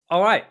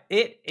All right,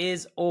 it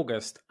is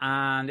August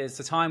and it's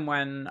the time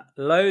when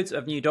loads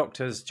of new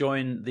doctors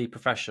join the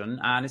profession,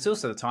 and it's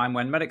also the time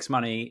when Medics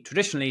Money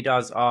traditionally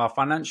does our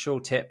financial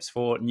tips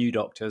for new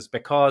doctors,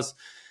 because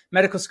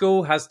medical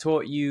school has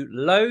taught you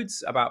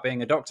loads about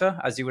being a doctor,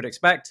 as you would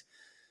expect,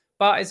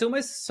 but it's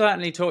almost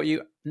certainly taught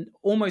you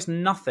almost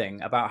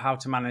nothing about how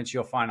to manage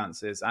your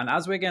finances. And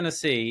as we're going to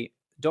see,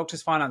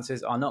 doctors'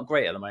 finances are not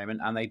great at the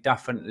moment and they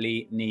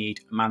definitely need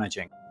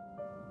managing.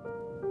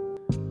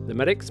 The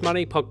Medics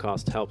Money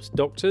podcast helps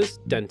doctors,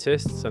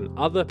 dentists, and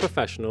other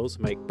professionals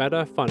make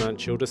better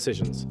financial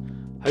decisions.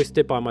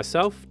 Hosted by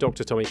myself,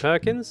 Dr. Tommy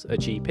Perkins, a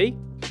GP.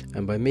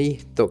 And by me,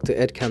 Dr.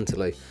 Ed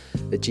Cantello,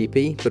 a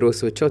GP, but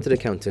also a chartered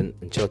accountant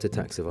and chartered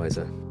tax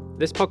advisor.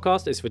 This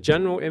podcast is for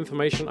general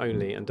information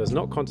only and does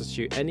not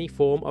constitute any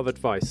form of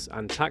advice,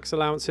 and tax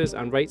allowances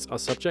and rates are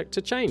subject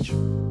to change.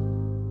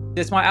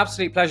 It's my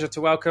absolute pleasure to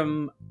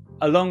welcome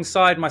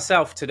alongside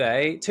myself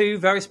today two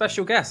very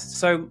special guests.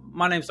 So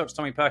my name is Dr.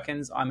 Tommy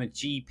Perkins. I'm a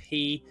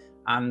GP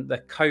and the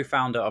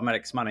co-founder of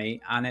Medics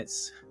Money, and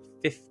it's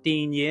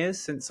 15 years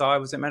since I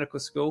was at medical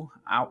school.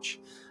 Ouch.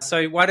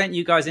 So why don't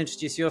you guys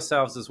introduce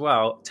yourselves as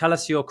well? Tell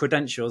us your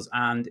credentials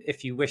and,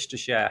 if you wish to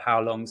share,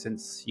 how long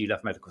since you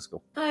left medical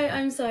school. Hi,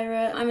 I'm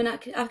Syra. I'm an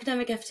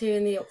academic F2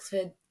 in the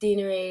Oxford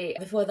Deanery.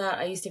 Before that,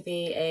 I used to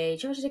be a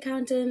chartered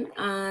accountant,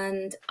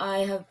 and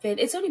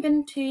it's only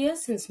been 2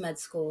 years since med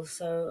school,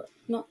 so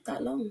not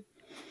that long.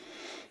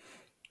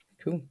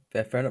 Cool.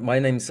 Fair enough. My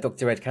name's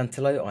Dr. Ed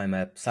Cantello. I'm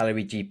a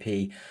salary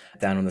GP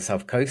down on the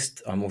South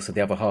Coast. I'm also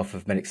the other half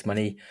of Medics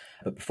Money.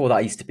 But before that,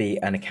 I used to be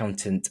an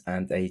accountant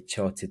and a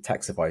chartered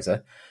tax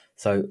advisor.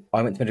 So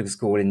I went to medical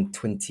school in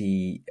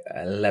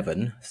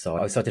 2011. So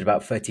I started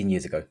about 13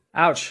 years ago.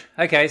 Ouch.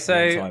 Okay,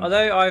 so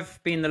although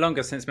I've been the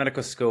longest since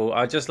medical school,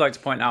 I'd just like to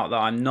point out that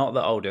I'm not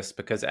the oldest,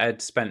 because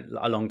Ed spent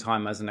a long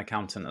time as an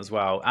accountant as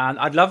well. And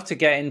I'd love to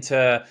get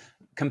into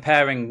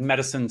comparing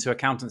medicine to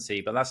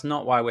accountancy, but that's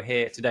not why we're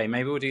here today.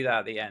 Maybe we'll do that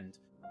at the end.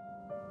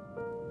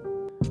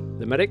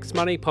 The Medics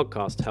Money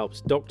podcast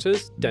helps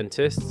doctors,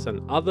 dentists,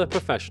 and other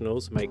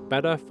professionals make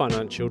better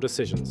financial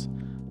decisions.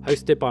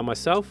 Hosted by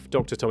myself,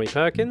 Dr. Tommy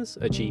Perkins,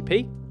 a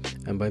GP.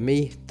 And by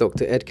me,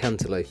 Dr. Ed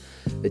Cantello,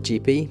 a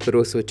GP, but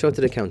also a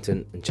chartered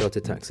accountant and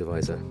chartered tax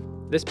advisor.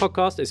 This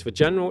podcast is for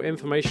general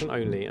information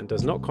only and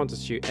does not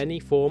constitute any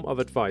form of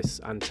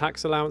advice, and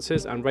tax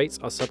allowances and rates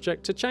are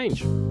subject to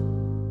change.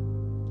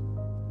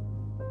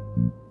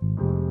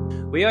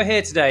 We are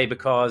here today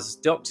because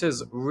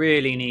doctors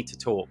really need to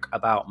talk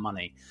about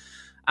money.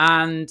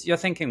 And you're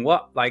thinking,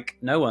 what? Like,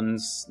 no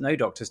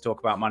doctors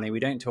talk about money. We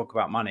don't talk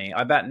about money.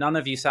 I bet none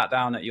of you sat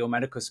down at your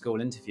medical school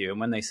interview, and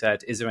when they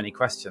said, is there any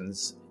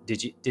questions?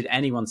 Did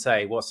anyone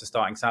say, what's the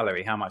starting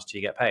salary? How much do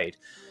you get paid?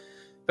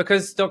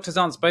 Because doctors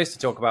aren't supposed to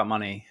talk about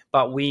money,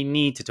 but we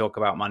need to talk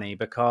about money,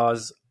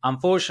 because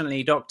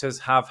unfortunately doctors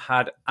have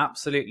had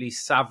absolutely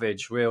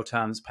savage real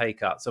terms pay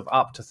cuts of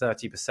up to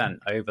 30%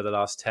 over the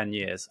last 10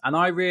 years. And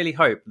I really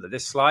hope that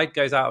this slide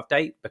goes out of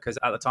date, because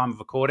at the time of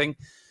recording,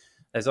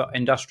 there's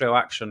industrial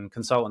action,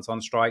 consultants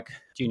on strike,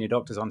 junior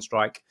doctors on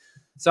strike.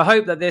 So I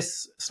hope that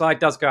this slide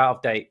does go out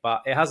of date,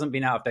 but it hasn't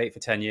been out of date for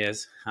 10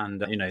 years.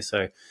 And,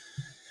 so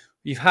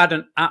you've had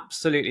an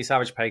absolutely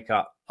savage pay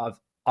cut of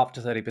up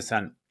to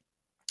 30%.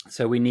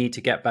 So we need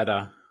to get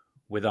better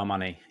with our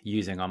money,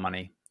 using our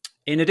money.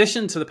 In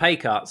addition to the pay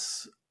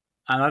cuts,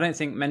 and I don't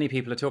think many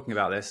people are talking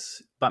about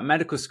this, but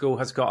medical school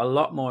has got a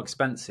lot more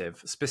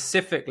expensive,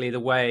 specifically the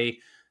way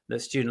that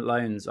student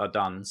loans are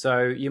done.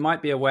 So you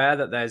might be aware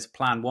that there's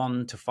Plan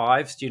 1 to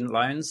 5 student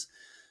loans.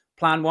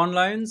 Plan 1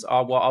 loans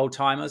are what old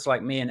timers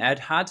like me and Ed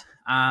had.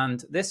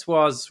 And this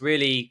was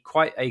really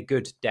quite a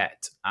good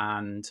debt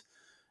and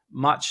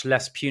much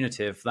less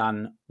punitive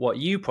than what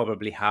you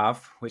probably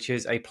have, which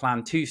is a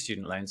Plan 2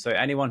 student loan. So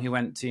anyone who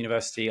went to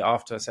university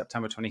after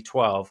September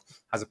 2012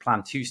 has a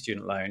Plan 2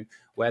 student loan,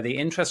 where the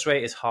interest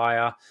rate is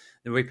higher,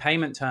 the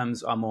repayment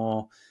terms are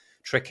more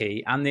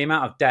tricky, and the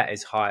amount of debt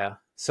is higher.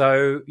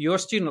 So your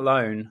student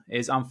loan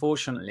is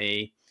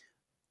unfortunately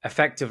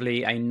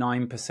effectively a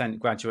 9%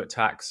 graduate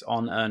tax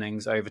on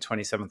earnings over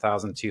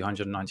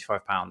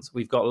 £27,295.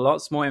 We've got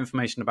lots more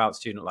information about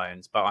student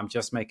loans, but I'm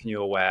just making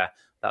you aware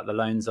that the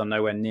loans are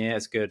nowhere near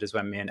as good as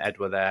when me and Ed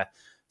were there.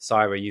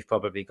 Syra, you've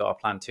probably got a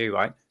Plan 2,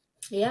 right?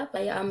 Yeah,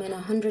 but I'm in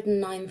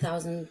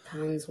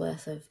 £109,000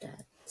 worth of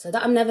debt. So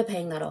that I'm never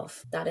paying that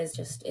off. That is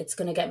just, it's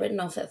going to get written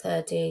off at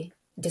 30,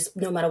 just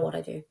no matter what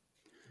I do.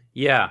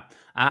 Yeah.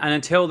 And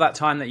until that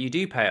time that you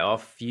do pay it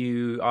off,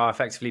 you are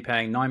effectively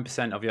paying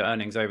 9% of your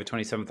earnings over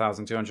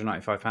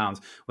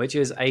 £27,295, which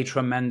is a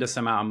tremendous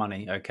amount of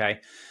money, okay?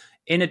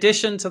 In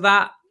addition to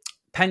that,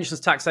 pensions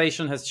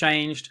taxation has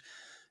changed.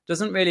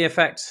 Doesn't really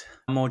affect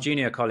more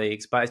junior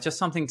colleagues, but it's just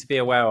something to be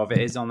aware of. It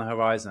is on the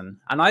horizon.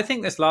 And I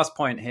think this last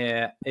point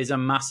here is a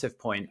massive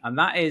point, and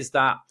that is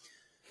that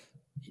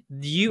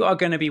you are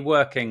going to be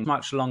working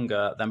much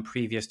longer than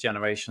previous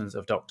generations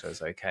of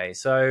doctors, okay?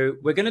 So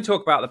we're going to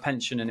talk about the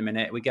pension in a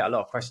minute. We get a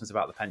lot of questions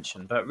about the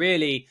pension, but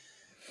really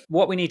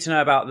What we need to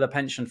know about the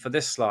pension for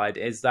this slide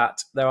is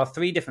that there are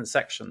three different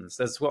sections.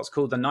 There's what's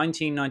called the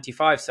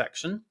 1995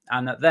 section,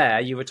 and there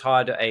you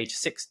retired at age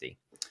 60.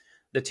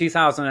 The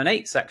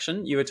 2008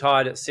 section, you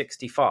retired at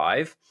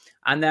 65.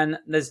 And then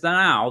there's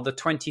now the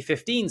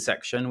 2015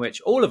 section,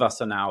 which all of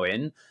us are now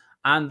in.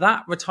 And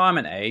that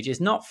retirement age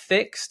is not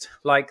fixed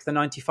like the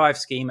 95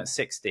 scheme at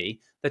 60.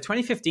 The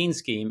 2015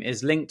 scheme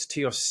is linked to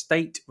your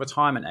state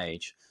retirement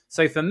age.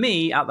 So for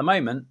me at the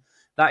moment,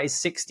 that is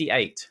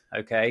 68.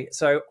 Okay.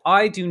 So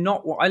I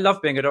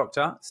love being a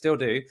doctor, still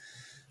do,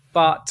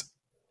 but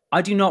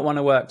I do not want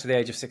to work to the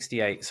age of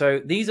 68. So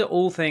these are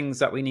all things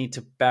that we need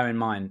to bear in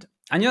mind.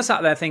 And you're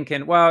sat there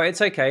thinking, well,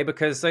 it's okay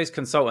because those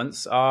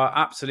consultants are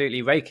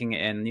absolutely raking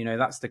it in.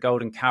 That's the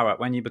golden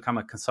carrot. When you become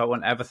a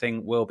consultant,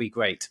 everything will be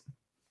great.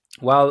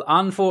 Well,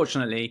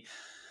 unfortunately,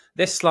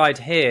 this slide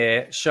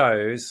here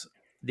shows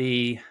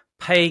the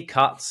pay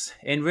cuts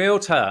in real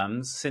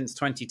terms since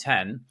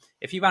 2010.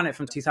 If you ran it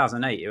from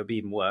 2008, it would be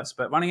even worse.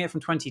 But running it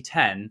from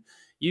 2010,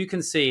 you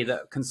can see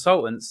that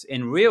consultants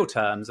in real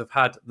terms have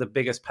had the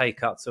biggest pay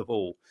cuts of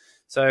all.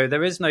 So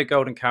there is no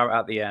golden carrot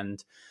at the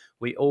end.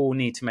 We all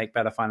need to make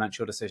better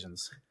financial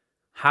decisions.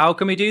 How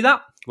can we do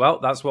that? Well,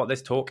 that's what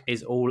this talk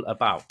is all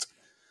about.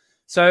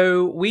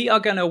 So we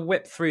are going to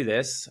whip through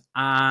this.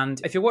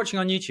 And if you're watching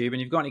on YouTube and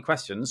you've got any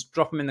questions,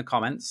 drop them in the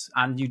comments.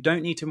 And you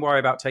don't need to worry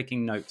about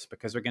taking notes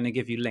because we're going to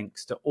give you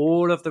links to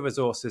all of the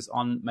resources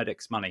on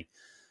Medix Money.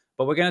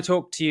 But we're going to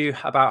talk to you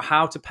about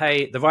how to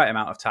pay the right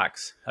amount of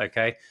tax,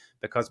 okay?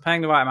 Because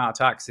paying the right amount of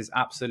tax is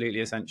absolutely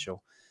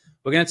essential.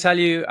 We're going to tell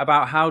you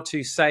about how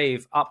to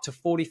save up to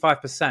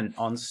 45%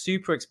 on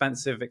super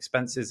expensive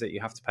expenses that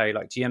you have to pay,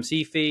 like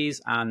GMC fees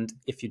and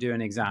if you're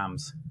doing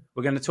exams.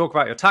 We're going to talk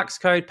about your tax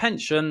code,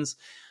 pensions,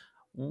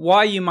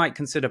 why you might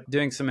consider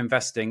doing some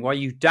investing, why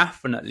you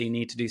definitely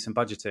need to do some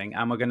budgeting,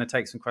 and we're going to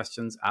take some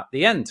questions at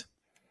the end.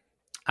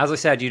 As I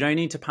said, you don't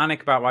need to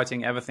panic about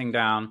writing everything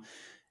down.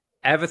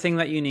 Everything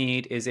that you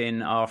need is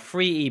in our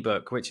free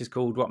ebook, which is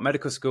called What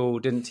Medical School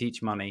Didn't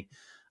Teach Money.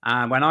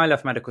 And when I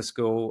left medical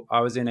school, I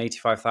was in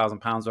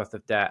 £85,000 worth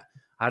of debt.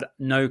 I had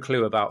no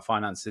clue about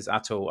finances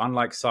at all.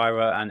 Unlike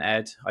Syra and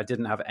Ed, I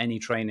didn't have any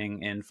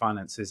training in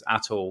finances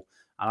at all.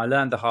 And I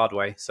learned the hard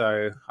way.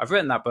 So I've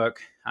written that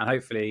book, and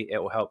hopefully it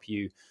will help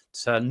you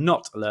to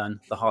not learn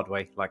the hard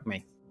way like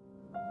me.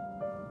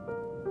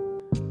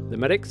 The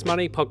Medix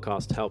Money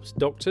podcast helps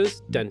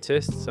doctors,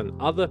 dentists, and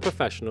other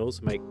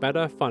professionals make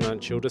better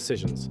financial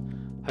decisions.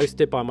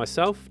 Hosted by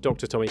myself,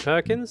 Dr. Tommy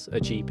Perkins, a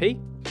GP.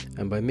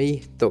 And by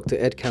me, Dr.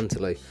 Ed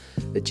Cantelo,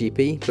 a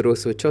GP, but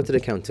also a chartered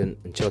accountant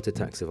and chartered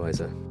tax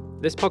advisor.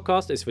 This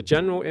podcast is for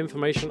general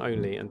information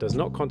only and does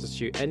not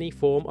constitute any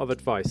form of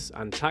advice,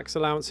 and tax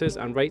allowances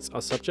and rates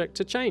are subject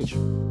to change.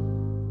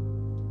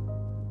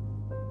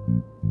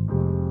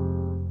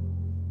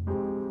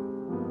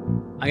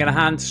 I'm going to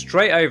hand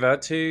straight over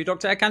to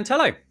Dr. Ed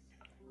Cantelo.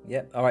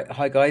 Yeah. All right.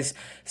 Hi, guys.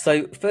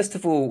 So first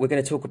of all, we're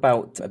going to talk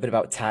about a bit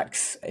about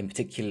tax, in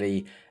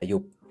particularly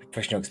your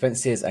professional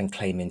expenses and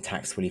claiming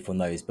tax relief on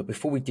those. But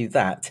before we do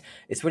that,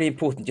 it's really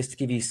important just to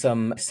give you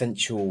some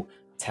essential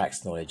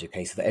tax knowledge,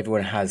 okay, so that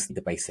everyone has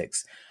the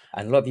basics.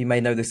 And a lot of you may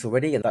know this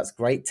already, and that's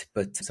great,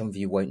 but some of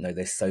you won't know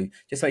this. So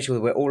just make sure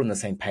that we're all on the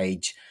same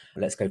page.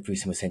 Let's go through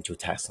some essential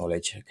tax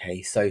knowledge,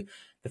 okay? So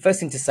the first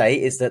thing to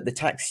say is that the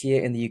tax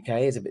year in the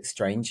UK is a bit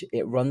strange.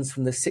 It runs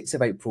from the 6th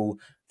of April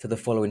to the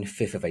following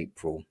 5th of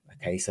April,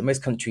 okay? So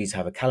most countries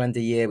have a calendar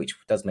year, which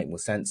does make more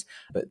sense,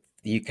 but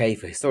the UK,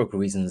 for historical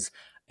reasons,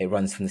 it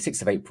runs from the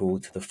 6th of April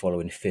to the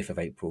following 5th of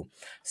April.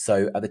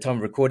 So at the time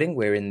of recording,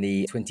 we're in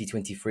the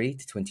 2023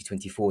 to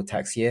 2024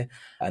 tax year,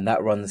 and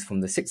that runs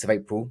from the 6th of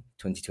April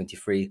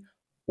 2023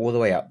 all the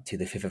way up to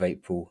the 5th of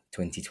April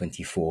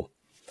 2024.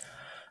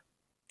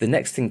 The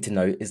next thing to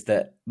note is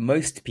that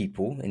most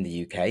people in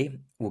the UK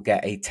will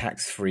get a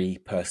tax-free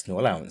personal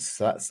allowance.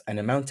 So that's an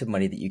amount of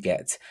money that you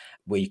get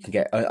where you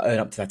can earn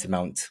up to that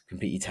amount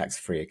completely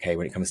tax-free, okay,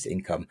 when it comes to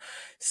income.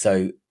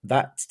 So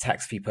that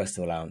tax-free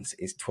personal allowance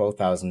is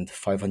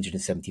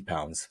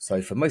 £12,570.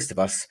 So for most of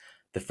us,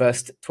 the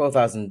first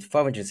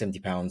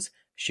 £12,570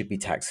 should be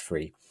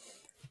tax-free.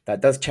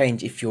 That does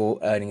change if your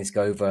earnings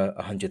go over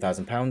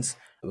 £100,000.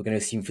 We're going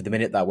to assume for the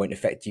minute that won't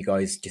affect you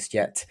guys just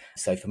yet.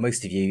 So for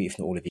most of you, if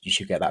not all of you, you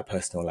should get that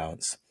personal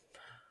allowance.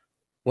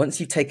 Once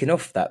you've taken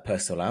off that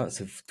personal allowance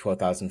of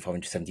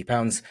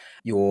 £12,570,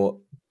 your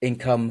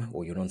income,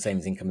 or your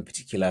non-savings income in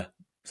particular,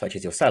 such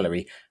as your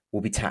salary,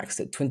 will be taxed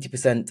at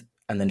 20%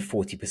 and then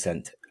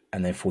 40%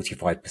 and then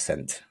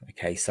 45%.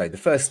 Okay, so the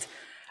first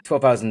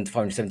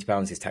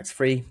 £12,570 is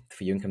tax-free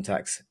for your income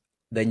tax.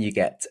 Then you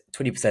get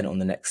 20% on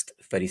the next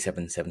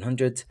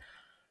 37,700.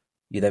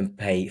 You then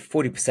pay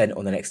 40%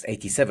 on the next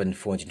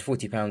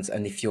 87,440 pounds.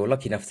 And if you're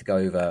lucky enough to go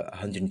over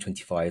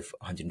 125,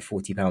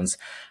 140 pounds,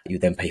 you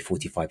then pay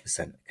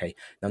 45%. Okay.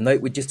 Now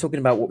note, we're just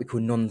talking about what we call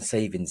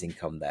non-savings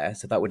income there.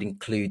 So that would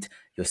include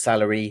your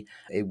salary.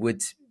 It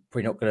would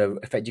probably not going to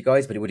affect you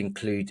guys, but it would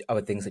include other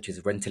things such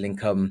as rental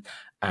income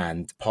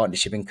and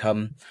partnership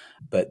income.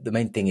 But the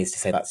main thing is to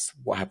say that's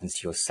what happens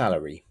to your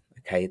salary.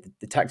 Okay,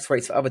 the tax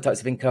rates for other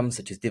types of income,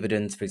 such as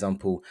dividends, for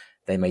example,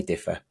 they may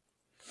differ.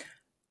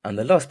 And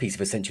the last piece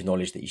of essential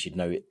knowledge that you should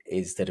know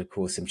is that, of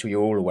course, I'm sure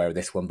you're all aware of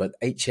this one, but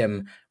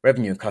HM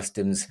Revenue and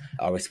Customs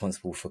are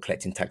responsible for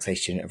collecting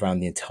taxation around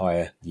the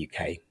entire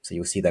UK. So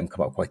you'll see them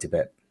come up quite a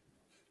bit.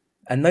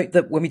 And note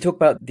that when we talk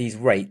about these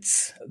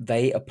rates,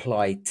 they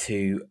apply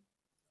to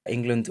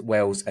England,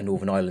 Wales, and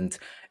Northern Ireland.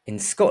 In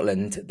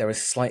Scotland, there are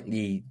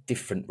slightly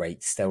different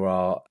rates. There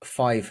are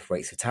 5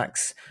 rates of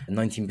tax: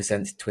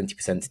 19%,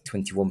 20%,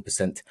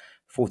 21%,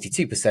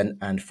 42%,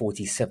 and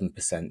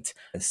 47%,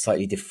 and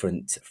slightly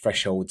different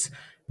thresholds.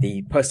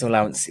 The personal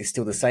allowance is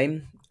still the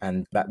same,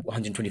 and that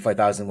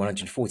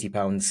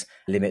 £125,140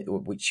 limit,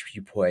 which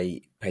you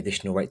pay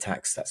additional rate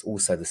tax, that's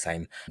also the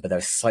same, but there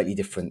are slightly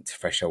different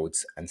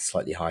thresholds and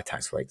slightly higher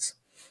tax rates.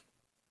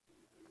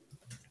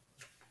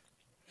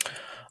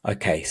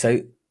 Okay,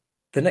 so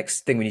the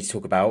next thing we need to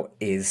talk about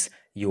is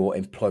your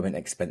employment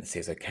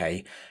expenses,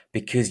 okay?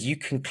 Because you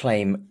can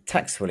claim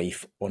tax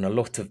relief on a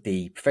lot of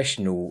the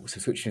professional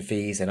subscription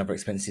fees and other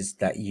expenses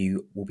that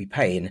you will be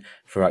paying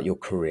throughout your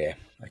career,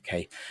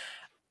 okay?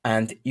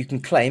 And you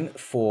can claim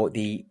for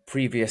the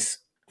previous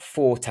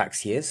 4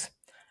 tax years.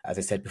 As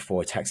I said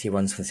before, a tax year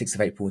runs from the 6th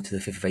of April to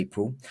the 5th of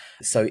April.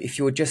 So if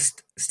you're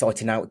just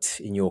starting out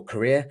in your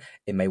career,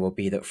 it may well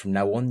be that from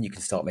now on, you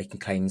can start making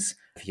claims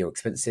for your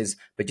expenses.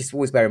 But just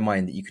always bear in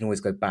mind that you can always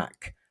go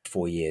back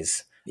 4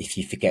 years if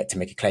you forget to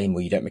make a claim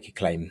or you don't make a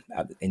claim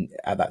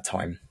at that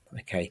time.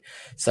 Okay.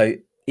 So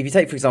if you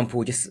take, for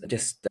example,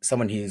 just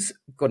someone who's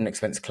got an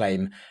expense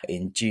claim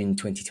in June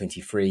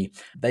 2023,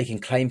 they can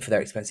claim for their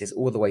expenses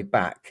all the way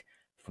back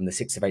from the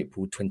 6th of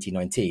April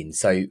 2019.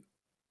 So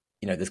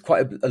there's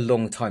quite a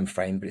long time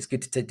frame, but it's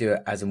good to do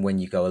it as and when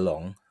you go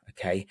along,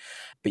 okay?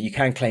 But you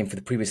can claim for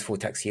the previous 4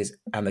 tax years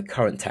and the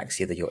current tax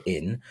year that you're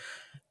in.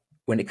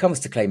 When it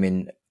comes to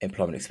claiming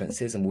employment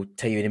expenses, and we'll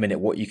tell you in a minute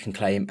what you can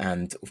claim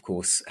and, of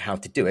course, how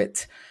to do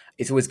it,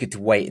 it's always good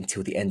to wait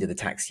until the end of the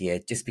tax year,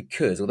 just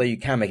because although you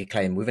can make a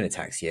claim within a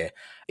tax year,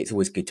 it's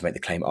always good to make the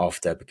claim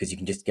after, because you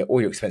can just get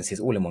all your expenses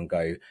all in one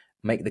go,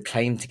 make the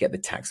claim to get the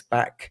tax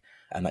back,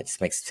 and that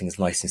just makes things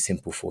nice and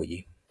simple for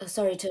you.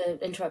 Sorry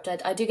to interrupt,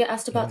 Ed. I do get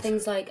asked about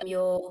things like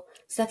your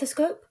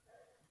stethoscope.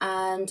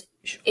 And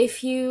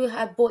if you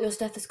had bought your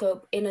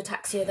stethoscope in a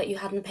tax year that you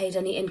hadn't paid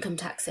any income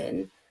tax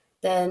in,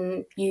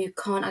 then you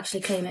can't actually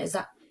claim it. Is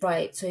that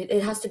right? So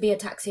it has to be a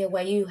tax year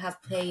where you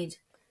have paid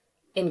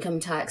income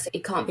tax.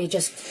 It can't be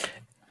just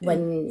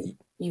when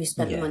you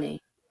spent the money.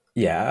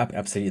 Yeah,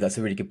 absolutely. That's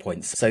a really good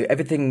point. So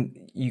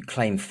everything you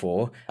claim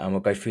for, and we'll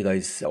go through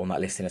those on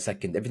that list in a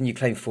second, everything you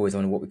claim for is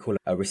on what we call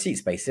a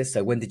receipts basis.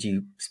 So when did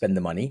you spend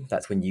the money?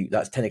 That's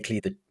technically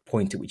the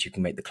point at which you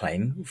can make the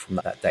claim from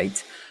that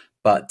date,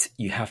 but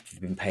you have to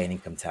have been paying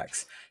income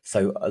tax.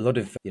 So a lot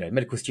of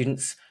medical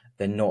students,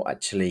 they're not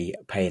actually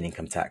paying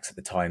income tax at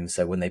the time.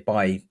 So when they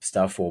buy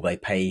stuff or they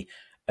pay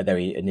their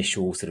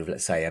initial sort of,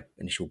 let's say,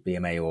 initial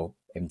BMA or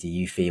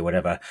MDU fee or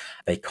whatever,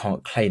 they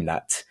can't claim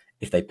that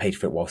if they paid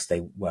for it whilst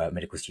they were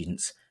medical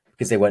students,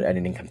 because they weren't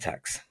earning income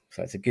tax.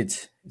 So it's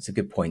a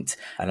good point.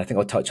 And I think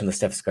I'll touch on the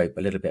stethoscope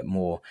a little bit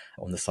more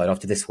on the side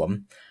after this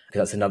one,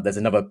 because there's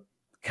another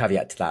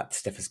caveat to that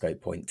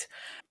stethoscope point.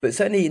 But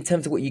certainly in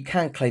terms of what you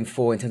can claim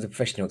for in terms of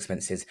professional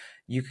expenses,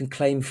 you can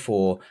claim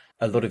for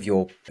a lot of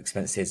your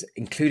expenses,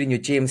 including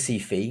your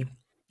GMC fee.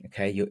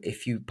 Okay,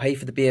 if you pay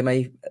for the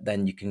BMA,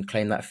 then you can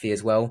claim that fee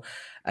as well.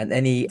 And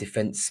any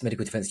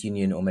medical defence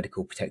union or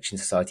medical protection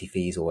society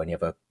fees or any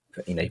other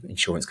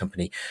insurance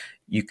company,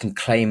 you can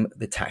claim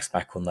the tax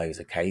back on those.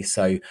 Okay,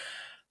 so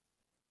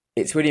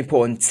it's really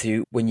important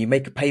to, when you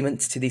make a payment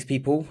to these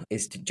people,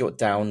 is to jot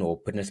down or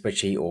put in a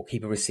spreadsheet or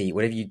keep a receipt,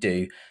 whatever you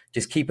do,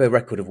 just keep a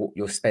record of what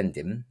you're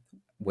spending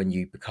when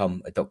you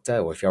become a doctor,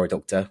 or if you're a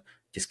doctor,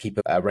 just keep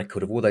a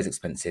record of all those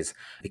expenses,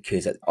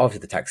 because after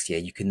the tax year,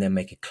 you can then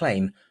make a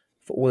claim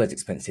for all those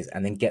expenses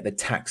and then get the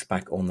tax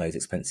back on those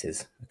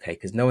expenses. Okay,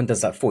 because no one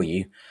does that for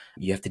you.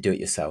 You have to do it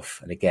yourself.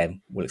 And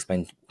again, we'll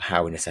explain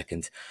how in a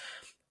second.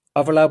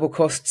 Other allowable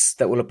costs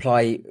that will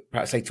apply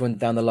perhaps later on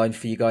down the line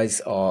for you guys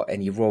are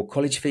any Royal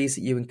College fees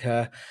that you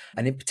incur,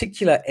 and in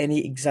particular,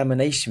 any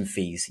examination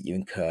fees that you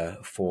incur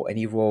for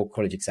any Royal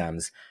College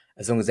exams,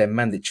 as long as they're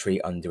mandatory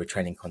under a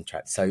training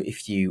contract. So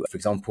if you, for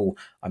example,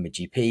 I'm a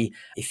GP,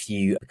 if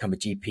you become a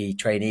GP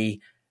trainee,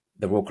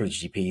 the Royal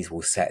College GPs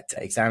will set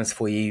exams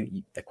for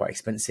you. They're quite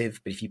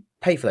expensive, but if you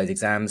pay for those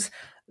exams,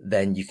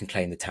 then you can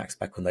claim the tax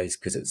back on those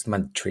because it's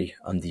mandatory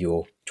under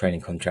your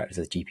training contract as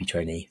a GP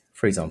trainee,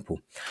 for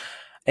example.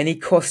 Any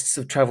costs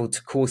of travel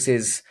to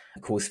courses,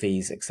 course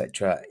fees,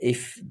 etc.,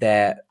 if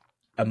they're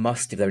a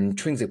must, if they're an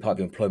intrinsic part of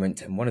your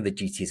employment and one of the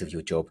duties of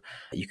your job,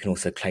 you can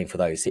also claim for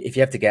those. If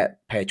you have to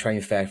pay a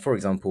training fare, for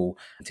example,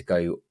 to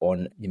go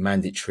on your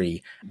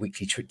mandatory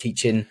weekly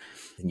teaching,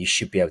 then you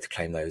should be able to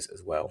claim those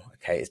as well.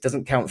 Okay, it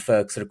doesn't count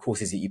for sort of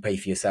courses that you pay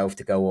for yourself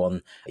to go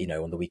on,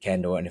 on the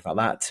weekend or anything like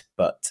that.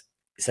 But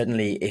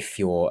certainly, if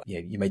you're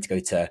made to go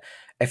to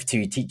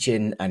F2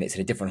 teaching and it's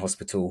in a different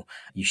hospital,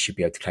 you should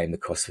be able to claim the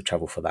cost of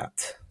travel for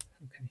that.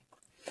 Okay.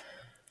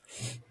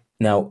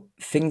 Now,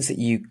 things that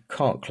you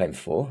can't claim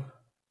for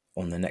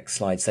on the next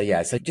slide. So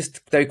yeah, so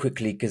just very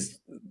quickly, because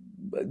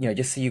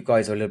just so you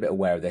guys are a little bit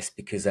aware of this,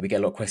 because we get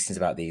a lot of questions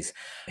about these.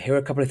 Here are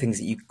a couple of things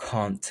that you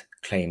can't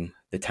claim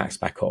the tax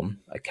back on.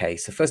 Okay,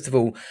 so first of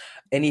all,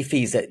 any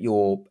fees that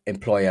your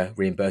employer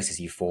reimburses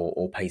you for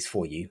or pays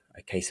for you.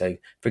 Okay, so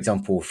for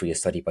example, for your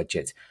study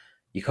budget,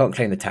 you can't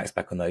claim the tax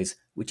back on those,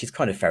 which is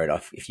kind of fair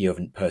enough if you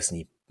haven't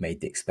personally made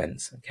the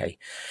expense. Okay,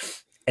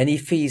 any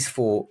fees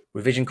for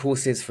revision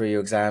courses for your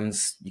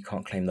exams, you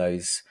can't claim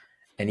those.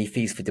 Any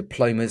fees for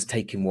diplomas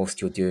taken whilst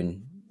you're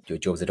doing your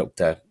job as a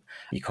doctor,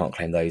 you can't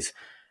claim those.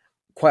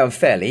 Quite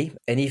unfairly,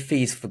 any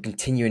fees for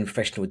continuing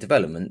professional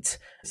development,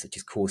 such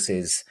as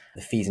courses,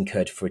 the fees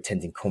incurred for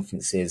attending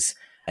conferences,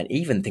 and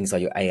even things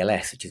like your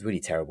ALS, which is really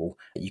terrible,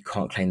 you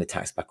can't claim the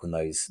tax back on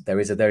those. There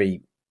is a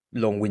very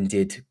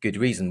long-winded good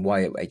reason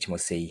why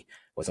HMRC,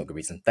 well, it's not a good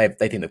reason. They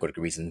think they've got a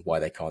good reason why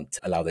they can't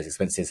allow those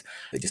expenses.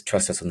 They just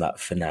trust us on that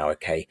for now,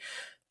 okay?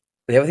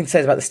 The other thing to say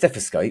is about the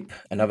stethoscope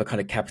and other kind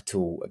of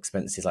capital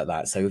expenses like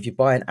that. So if you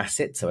buy an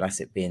asset, so an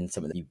asset being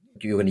something that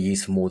you're going to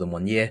use for more than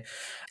 1 year,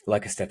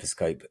 like a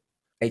stethoscope,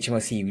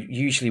 HMRC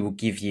usually will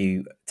give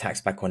you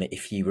tax back on it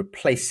if you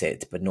replace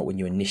it, but not when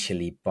you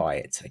initially buy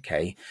it,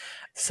 okay?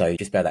 So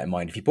just bear that in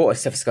mind. If you bought a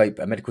stethoscope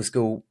at medical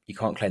school, you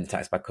can't claim the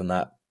tax back on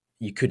that.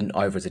 You couldn't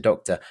either as a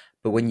doctor,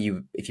 but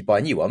if you buy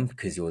a new one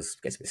because yours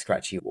gets a bit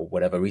scratchy or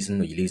whatever reason,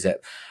 or you lose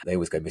it, they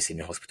always go missing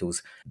in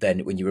hospitals, then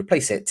when you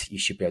replace it, you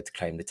should be able to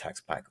claim the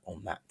tax back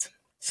on that.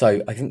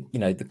 So I think,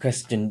 the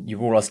question you're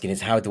all asking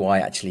is, how do I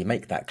actually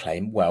make that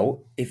claim?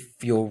 Well,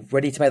 if you're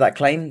ready to make that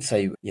claim,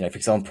 so, for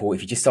example,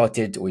 if you just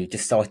started or you're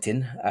just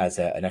starting as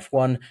an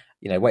F1,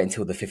 wait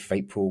until the 5th of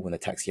April when the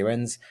tax year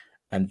ends,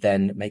 and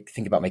then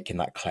think about making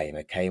that claim,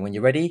 okay? And when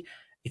you're ready,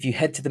 if you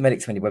head to the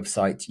Medics Money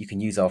website, you can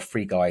use our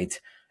free guide.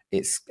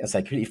 It's, as I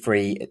say, completely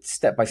free. It's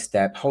step by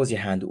step, holds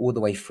your hand all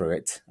the way through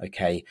it,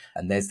 okay?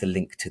 And there's the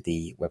link to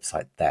the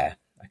website there.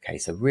 Okay,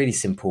 so really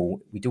simple.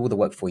 We do all the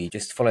work for you.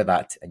 Just follow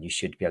that and you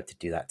should be able to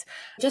do that.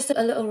 Just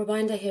a little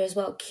reminder here as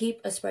well,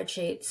 keep a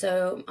spreadsheet.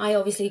 So I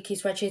obviously keep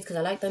spreadsheets because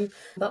I like them,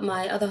 but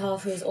my other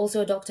half, who is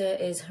also a doctor,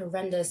 is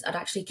horrendous at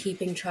actually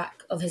keeping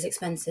track of his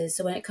expenses.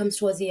 So when it comes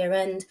towards the year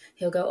end,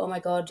 he'll go, oh my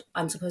God,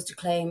 I'm supposed to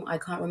claim. I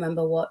can't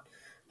remember what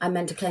I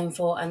meant to claim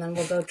for. And then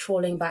we'll go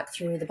trawling back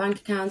through the bank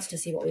accounts to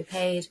see what we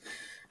paid.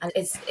 And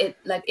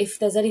if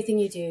there's anything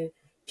you do,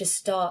 just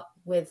start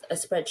with a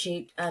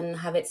spreadsheet and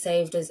have it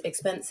saved as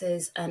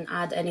expenses and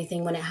add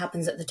anything when it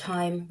happens at the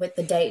time with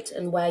the date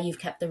and where you've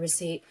kept the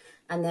receipt.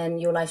 And then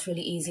your life's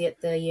really easy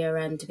at the year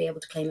end to be able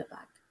to claim it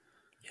back.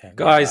 Yeah,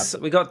 guys,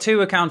 we got 2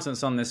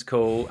 accountants on this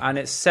call and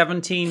it's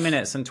 17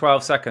 minutes and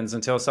 12 seconds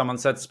until someone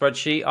said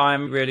spreadsheet.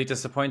 I'm really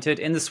disappointed.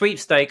 In the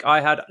sweepstake,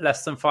 I had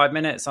less than 5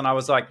 minutes and I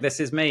was like,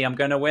 this is me. I'm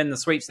going to win the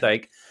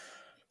sweepstake.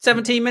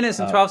 17 minutes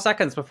and 12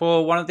 seconds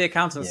before one of the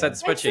accountants said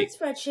spreadsheet.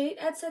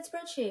 Ed said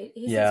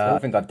spreadsheet. I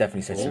think I've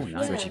definitely said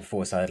spreadsheet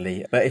before,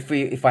 sadly. But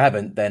if I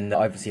haven't, then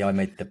obviously I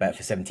made the bet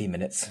for 17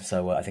 minutes.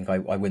 So I think I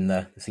win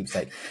the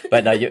sweepstake.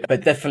 But no,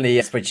 but definitely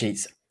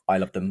spreadsheets. I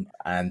love them.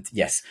 And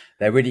yes,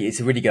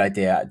 it's a really good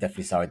idea.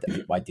 Definitely, sorry,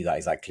 I do that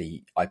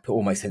exactly. I put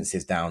all my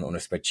expenses down on a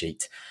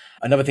spreadsheet.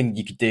 Another thing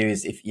you could do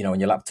is if, on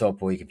your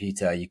laptop or your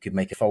computer, you could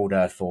make a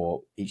folder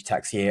for each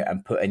tax year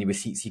and put any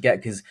receipts you get,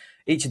 because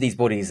each of these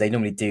bodies, they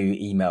normally do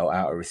email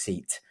out a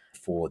receipt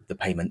for the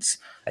payments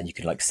and you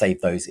can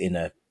save those in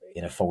a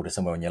folder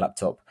somewhere on your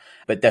laptop.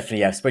 But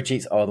definitely,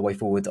 spreadsheets are the way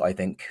forward, I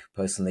think,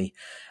 personally.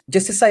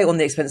 Just to say on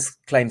the expense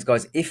claims,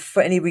 guys, if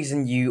for any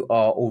reason you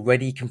are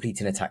already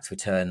completing a tax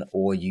return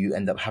or you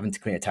end up having to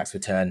complete a tax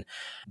return,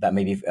 that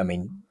maybe,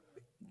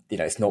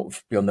 it's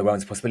not beyond the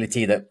realms of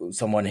possibility that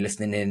someone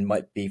listening in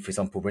might be, for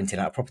example, renting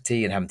out a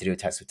property and having to do a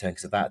tax return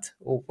because of that,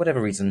 or whatever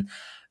reason.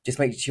 Just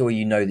make sure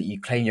you know that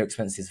you claim your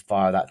expenses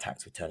via that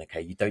tax return,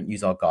 okay? You don't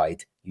use our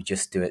guide. You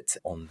just do it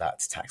on that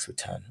tax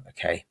return,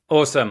 okay?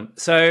 Awesome.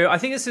 So I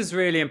think this is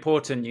really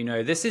important.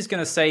 This is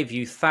going to save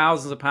you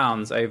thousands of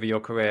pounds over your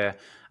career.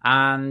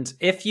 And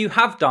if you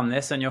have done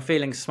this and you're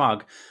feeling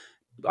smug,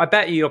 I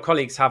bet you your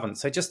colleagues haven't.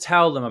 So just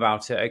tell them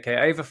about it,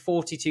 okay? Over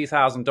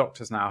 42,000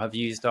 doctors now have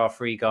used our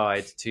free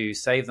guide to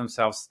save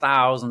themselves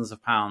thousands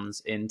of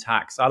pounds in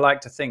tax. I like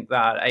to think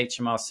that at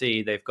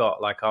HMRC, they've got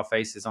our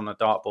faces on a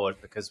dartboard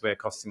because we're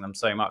costing them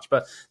so much.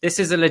 But this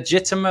is a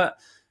legitimate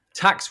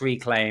tax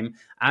reclaim.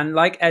 And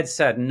like Ed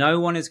said, no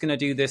one is going to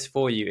do this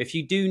for you. If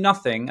you do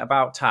nothing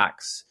about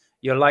tax,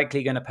 you're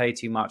likely going to pay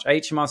too much.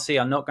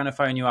 HMRC are not going to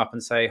phone you up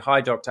and say,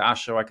 hi, Dr.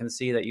 Asher, I can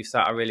see that you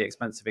sat a really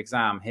expensive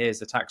exam.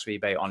 Here's a tax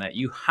rebate on it.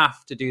 You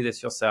have to do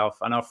this yourself.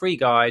 And our free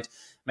guide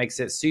makes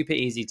it super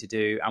easy to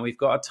do. And we've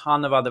got a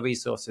ton of other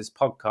resources,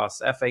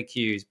 podcasts,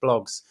 FAQs,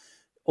 blogs,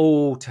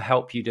 all to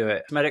help you do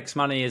it. Medics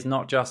Money is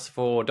not just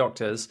for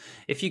doctors.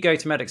 If you go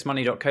to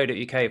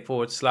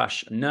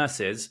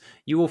medicsmoney.co.uk/nurses,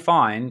 you will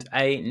find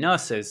a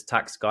nurses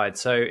tax guide.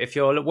 So if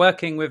you're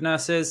working with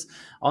nurses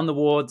on the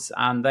wards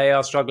and they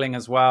are struggling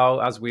as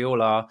well, as we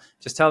all are,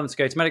 just tell them to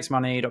go to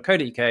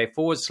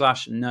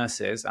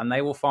medicsmoney.co.uk/nurses and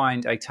they will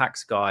find a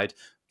tax guide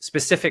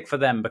specific for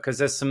them, because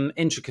there's some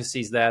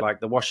intricacies there, like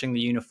the washing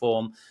the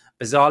uniform.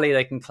 Bizarrely,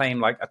 they can claim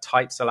like a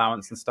types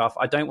allowance and stuff.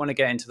 I don't want to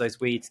get into those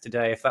weeds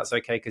today, if that's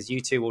okay, because you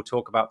two will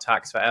talk about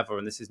tax forever,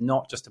 and this is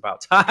not just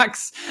about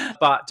tax,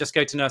 but just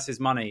go to Nurses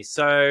Money.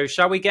 So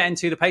shall we get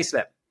into the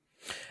payslip?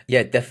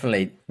 Yeah,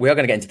 definitely. We are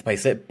going to get into the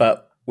payslip,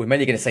 but we're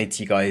mainly going to say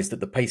to you guys that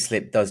the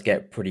payslip does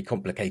get pretty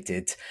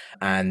complicated.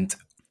 And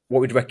what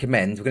we'd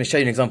recommend, we're going to show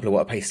you an example of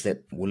what a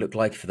payslip will look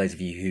like for those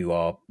of you who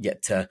are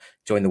yet to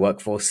join the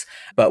workforce.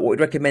 But what we'd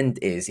recommend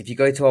is if you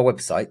go to our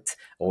website,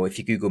 or if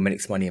you Google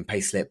Medics Money and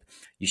payslip,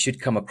 you should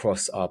come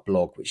across our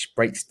blog, which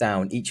breaks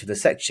down each of the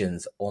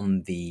sections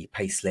on the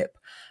payslip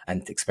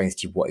and explains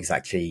to you what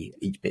exactly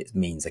each bit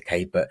means.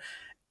 Okay, but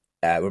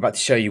we're about to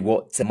show you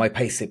what my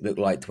payslip looked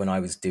like when I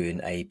was doing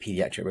a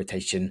pediatric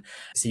rotation.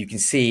 So you can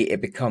see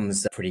it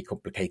becomes pretty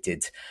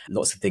complicated.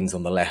 Lots of things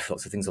on the left,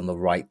 lots of things on the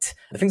right.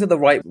 The things on the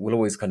right will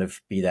always kind of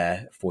be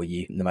there for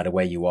you, no matter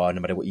where you are, no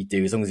matter what you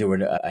do, as long as you're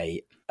an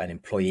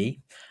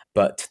employee.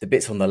 But the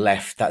bits on the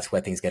left, that's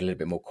where things get a little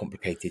bit more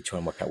complicated,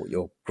 trying to work out what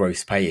your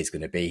gross pay is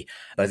going to be.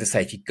 But as I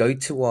say, if you go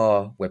to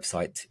our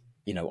website,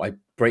 I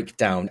break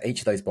down each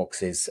of those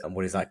boxes and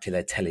what exactly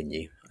they're telling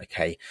you.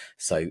 Okay,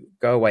 so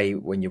go away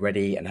when you're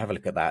ready and have a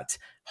look at that.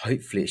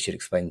 Hopefully it should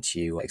explain to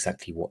you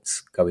exactly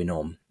what's going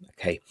on.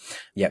 Okay,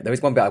 yeah, there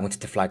is one bit I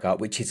wanted to flag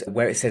up, which is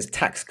where it says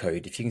tax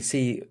code. If you can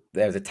see,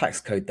 there's a tax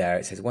code there.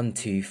 It says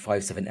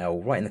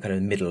 1257L right in the kind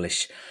of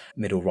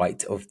middle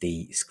right of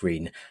the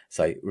screen.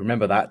 So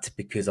remember that,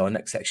 because our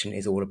next section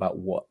is all about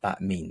what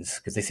that means,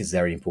 because this is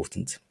very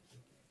important.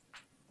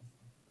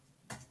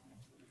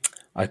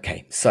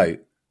 Okay, so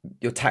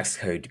your tax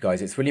code,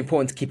 guys, it's really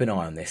important to keep an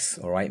eye on this,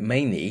 all right?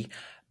 Mainly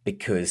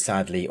because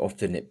sadly,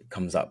 often it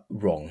comes up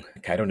wrong.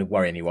 Okay, I don't want to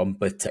worry anyone,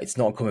 but it's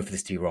not common for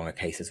this to be wrong.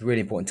 Okay, so it's really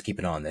important to keep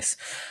an eye on this.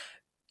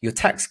 Your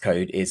tax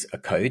code is a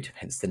code,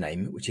 hence the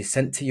name, which is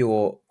sent to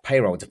your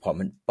payroll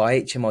department by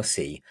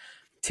HMRC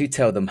to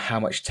tell them how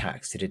much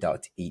tax to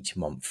deduct each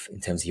month in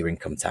terms of your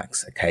income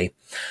tax. Okay.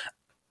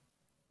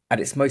 At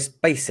its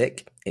most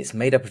basic, it's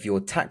made up of your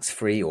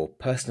tax-free or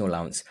personal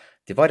allowance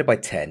divided by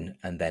 10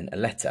 and then a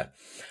letter.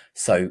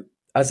 So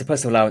as a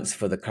personal allowance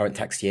for the current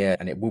tax year,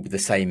 and it will be the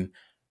same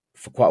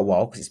for quite a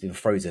while because it's been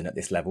frozen at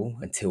this level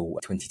until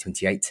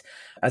 2028,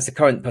 as the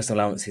current personal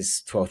allowance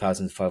is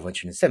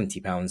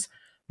 £12,570,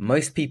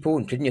 most people,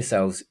 including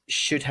yourselves,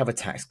 should have a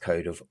tax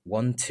code of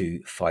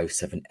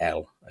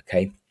 1257L,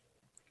 okay?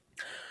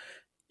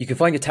 You can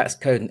find your tax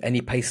code in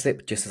any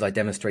payslip, just as I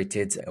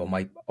demonstrated on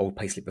my old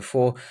payslip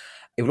before.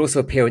 It will also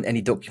appear in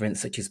any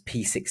documents such as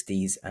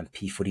P60s and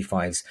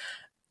P45s.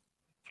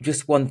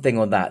 Just one thing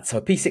on that. So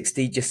a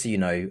P60, just so you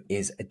know,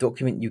 is a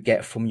document you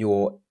get from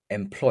your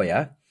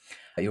employer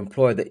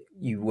that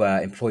you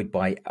were employed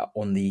by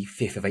on the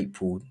 5th of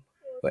April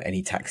for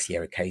any tax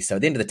year. Okay, so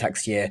at the end of the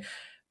tax year,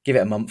 give it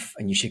a month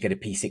and you should get a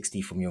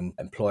P60 from your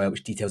employer,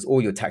 which details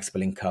all your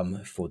taxable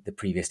income for the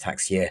previous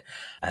tax year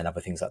and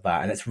other things like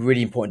that. And it's a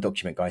really important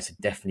document, guys, so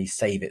definitely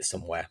save it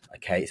somewhere.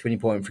 Okay, it's really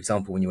important, for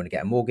example, when you want to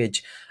get a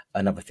mortgage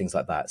and other things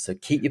like that. So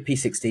keep your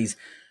P60s.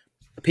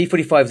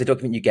 P45 is a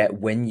document you get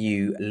when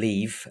you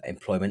leave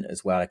employment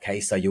as well.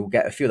 Okay, so you'll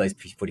get a few of those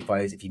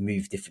P45s if you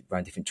move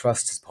around different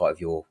trusts as part of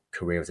your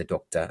career as a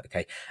doctor.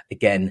 Okay,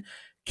 again,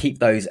 keep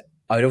those.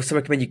 I would also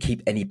recommend you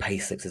keep any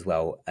payslips as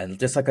well. And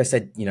just like I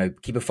said,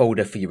 keep a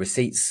folder for your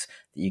receipts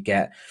that you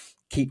get.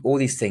 Keep all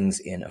these things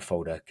in a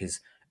folder because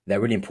they're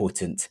really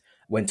important.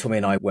 When Tommy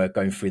and I were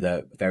going through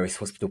the various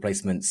hospital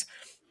placements,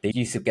 they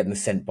used to get them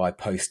sent by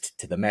post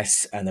to the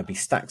mess, and there'd be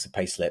stacks of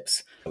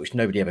payslips, which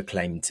nobody ever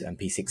claimed, and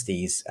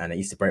P60s. And it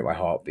used to break my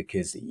heart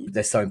because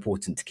they're so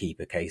important to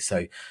keep. Okay,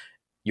 so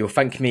you'll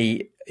thank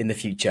me in the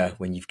future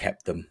when you've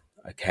kept them.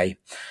 Okay,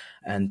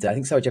 and I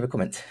think Sarah, do you have a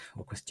comment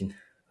or question?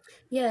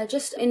 Yeah,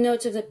 just in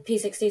note of the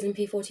P60s and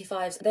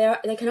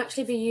P45s, they can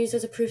actually be used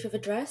as a proof of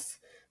address.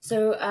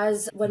 So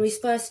as when we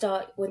first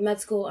start with med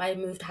school, I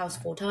moved house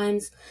 4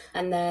 times,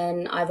 and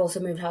then I've also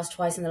moved house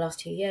twice in the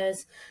last 2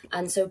 years.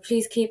 And so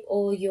please keep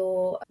all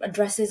your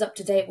addresses up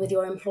to date with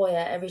your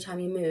employer every time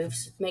you move.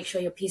 Make sure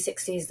your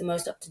P60 is the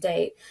most up to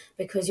date,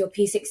 because your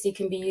P60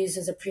 can be used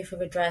as a proof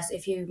of address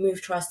if you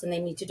move trust and they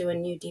need to do a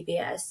new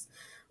DBS,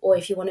 or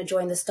if you want to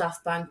join the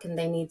staff bank and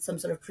they need some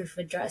sort of proof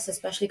of address,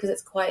 especially because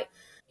it's quite,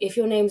 if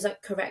your name's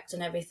correct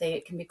and everything,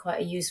 it can be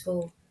quite a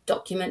useful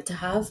document to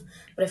have,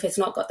 but if it's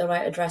not got the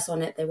right address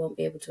on it, they won't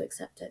be able to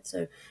accept it.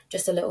 So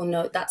just a little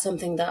note, that's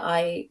something that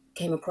I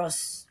came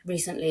across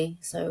recently,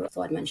 so I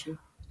thought I'd mention.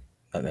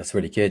 That's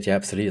really good. Yeah,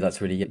 absolutely.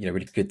 That's really,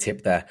 really good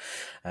tip there.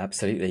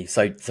 Absolutely.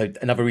 So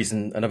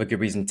another good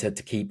reason to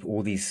keep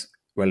all these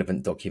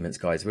relevant documents,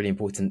 guys, really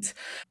important.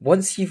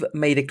 Once you've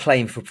made a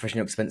claim for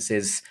professional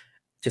expenses,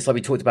 just like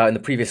we talked about in the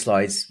previous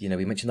slides,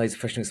 we mentioned those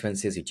professional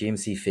expenses, your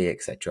GMC fee,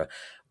 etc.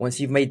 Once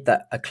you've made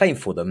a claim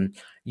for them,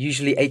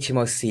 usually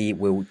HMRC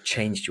will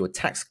change your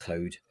tax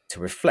code to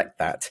reflect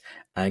that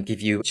and give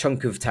you a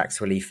chunk of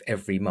tax relief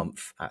every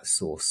month at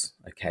source.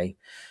 Okay,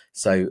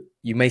 so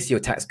you may see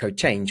your tax code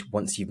change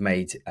once you've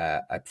made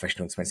a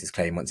professional expenses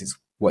claim, once it's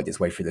worked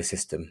its way through the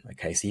system.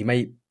 Okay, so you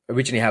may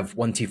originally have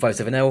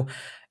 1257L.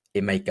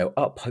 It may go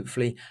up,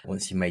 hopefully,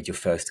 once you made your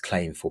first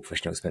claim for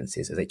professional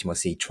expenses, as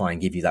HMRC try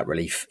and give you that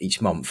relief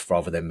each month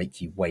rather than make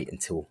you wait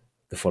until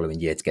the following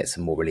year to get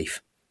some more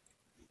relief.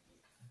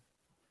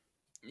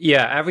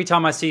 Yeah, every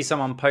time I see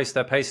someone post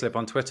their payslip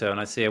on Twitter and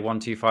I see a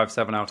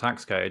 1257L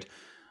tax code,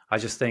 I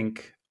just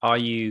think, are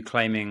you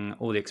claiming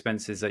all the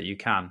expenses that you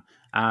can?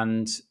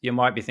 And you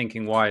might be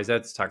thinking, why is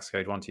Ed's tax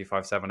code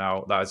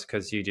 1257L? That is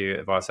because you do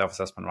it via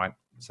self-assessment, right?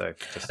 So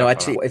just No,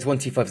 actually, it's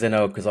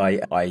 1257L because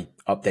I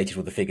updated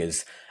all the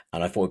figures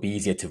and I thought it'd be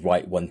easier to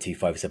write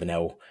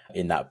 1257L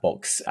in that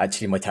box.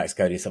 Actually, my tax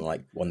code is something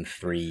like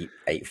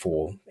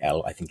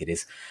 1384L, I think it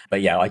is.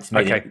 But yeah, I just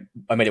made it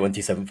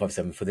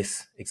 12757 for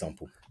this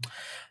example.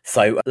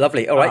 So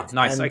lovely. All right.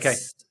 Nice. And, okay.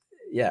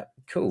 Yeah,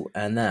 cool.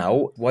 And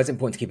now, why is it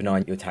important to keep an eye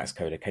on your tax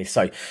code? Okay,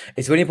 so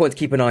it's really important to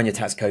keep an eye on your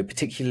tax code,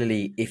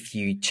 particularly if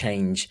you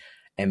change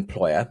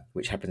employer,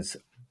 which happens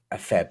a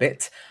fair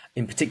bit.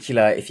 In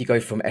particular, if you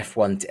go from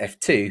F1 to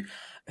F2,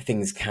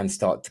 things can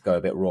start to go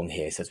a bit wrong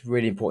here. So it's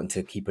really important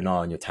to keep an eye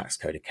on your tax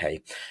code,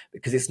 okay?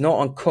 Because it's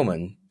not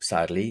uncommon,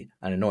 sadly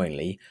and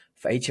annoyingly,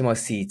 for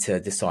HMRC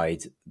to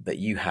decide that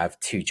you have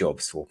 2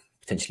 jobs or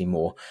potentially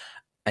more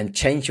and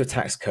change your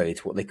tax code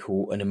to what they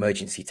call an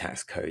emergency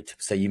tax code.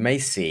 So you may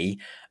see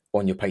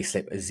on your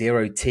payslip a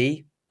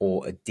 0T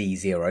or a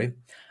D0,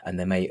 and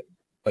they may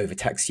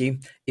overtax you.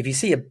 If you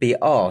see a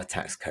BR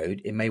tax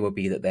code, it may well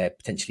be that they're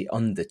potentially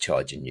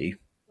undercharging you.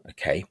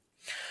 Okay.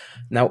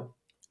 Now,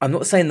 I'm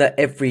not saying that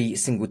every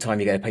single time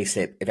you get a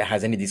payslip, if it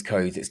has any of these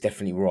codes, it's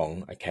definitely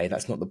wrong. Okay,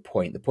 that's not the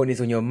point. The point is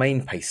on your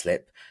main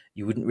payslip,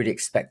 you wouldn't really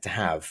expect to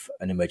have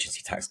an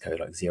emergency tax code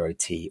like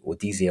 0T or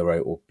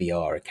D0 or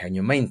BR. Okay, on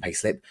your main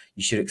payslip,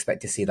 you should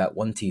expect to see that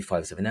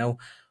 1257L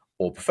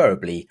or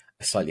preferably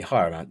a slightly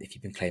higher amount if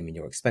you've been claiming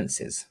your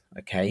expenses.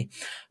 Okay,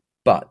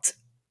 but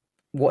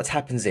what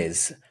happens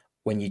is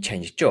when you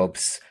change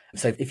jobs,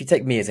 so if you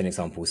take me as an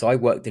example, so I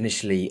worked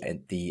initially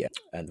at the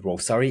Royal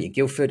Surrey in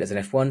Guildford as an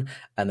F1,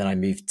 and then I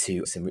moved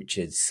to St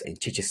Richard's in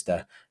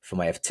Chichester for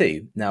my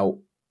F2. Now,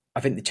 I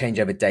think the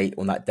changeover date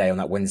on that day, on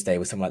that Wednesday,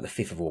 was something like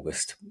the 5th of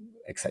August,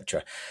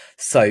 etc.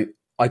 So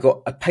I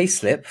got a pay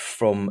slip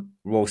from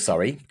Royal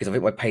Surrey because I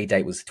think my pay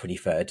date was the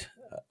 23rd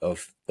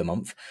of the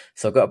month.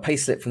 So I got a pay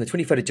slip from the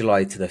 23rd of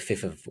July to the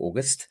 5th of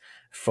August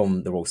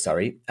from the Royal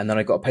Surrey. And then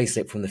I got a pay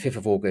slip from the 5th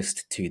of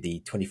August to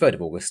the 23rd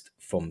of August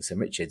from St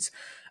Richard's.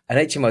 And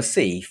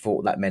HMRC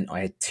thought that meant I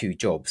had 2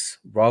 jobs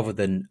rather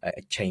than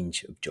a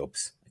change of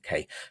jobs.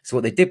 Okay. So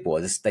what they did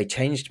was they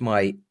changed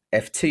my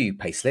F2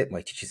 payslip,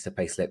 my Chichester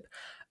payslip,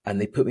 and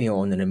they put me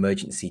on an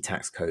emergency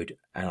tax code.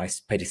 And I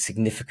paid a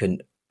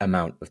significant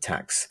amount of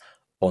tax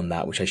on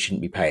that, which I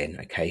shouldn't be paying.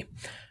 Okay.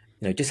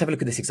 You know, just have a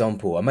look at this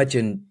example.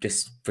 Imagine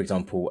just, for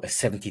example, a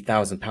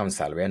 £70,000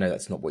 salary. I know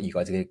that's not what you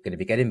guys are going to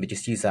be getting, but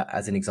just use that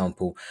as an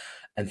example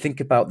and think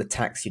about the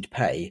tax you'd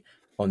pay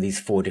on these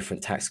 4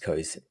 different tax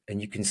codes.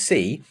 And you can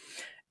see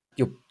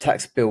your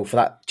tax bill for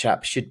that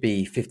chap should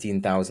be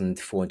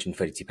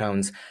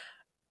 £15,432.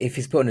 If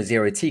it's put on a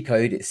 0T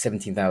code, it's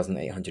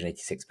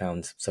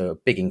 £17,886. So a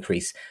big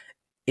increase.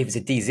 If it's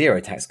a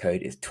D0 tax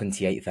code, it's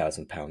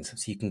 £28,000.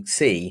 So you can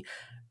see,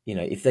 you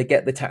know, if they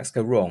get the tax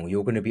code wrong,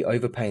 you're going to be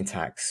overpaying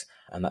tax.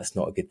 And that's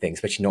not a good thing,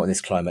 especially not in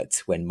this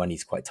climate when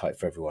money's quite tight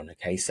for everyone.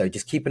 Okay. So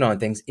just keep an eye on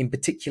things, in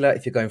particular,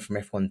 if you're going from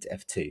F1 to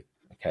F2.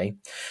 Okay.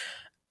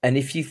 And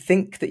if you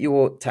think that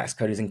your tax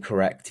code is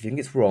incorrect, if you think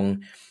it's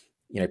wrong,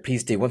 you know,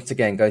 please do once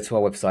again go to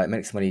our website,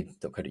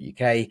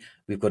 medicsmoney.co.uk.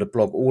 We've got a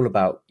blog all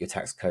about your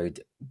tax code,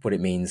 what it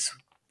means,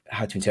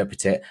 how to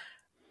interpret it,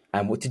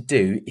 and what to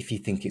do if you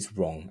think it's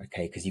wrong.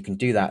 Okay, because you can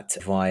do that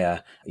via,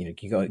 you know,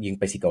 you can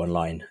basically go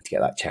online to get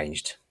that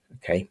changed.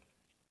 Okay.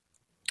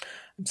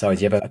 Sorry,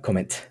 do you have a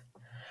comment?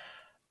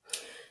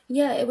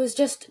 Yeah, it was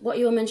just what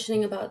you were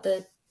mentioning about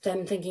them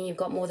thinking you've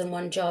got more than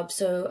one job.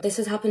 So this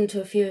has happened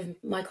to a few of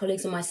my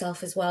colleagues and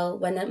myself as well.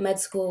 When at med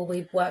school,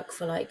 we work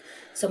for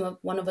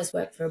one of us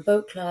worked for a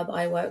boat club.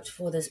 I worked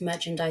for this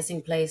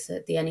merchandising place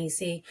at the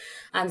NEC.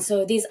 And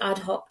so these ad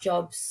hoc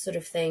jobs sort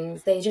of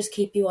things, they just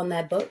keep you on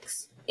their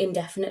books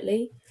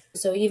indefinitely.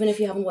 So even if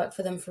you haven't worked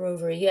for them for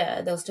over a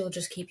year, they'll still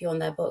just keep you on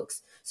their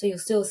books. So you'll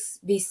still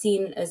be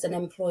seen as an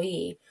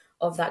employee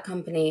of that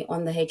company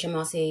on the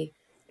HMRC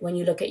when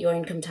you look at your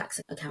income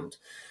tax account.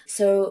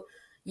 So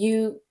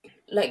you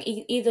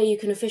either you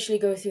can officially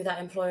go through that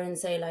employer and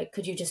say, like,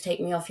 could you just take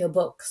me off your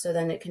book so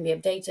then it can be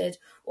updated,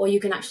 or you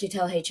can actually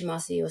tell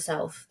HMRC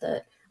yourself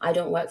that I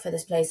don't work for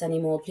this place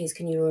anymore, please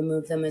can you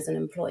remove them as an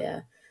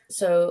employer.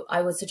 So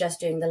I would suggest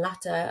doing the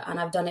latter, and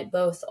I've done it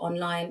both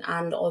online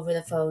and over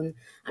the phone,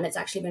 and it's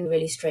actually been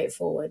really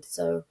straightforward.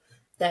 So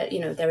that,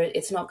 you know,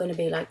 it's not going to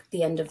be like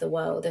the end of the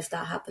world if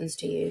that happens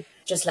to you.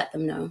 Just let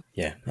them know.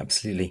 Yeah,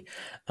 absolutely.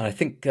 And I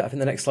think the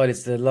next slide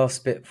is the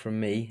last bit from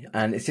me,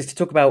 and it's just to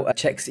talk about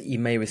checks that you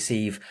may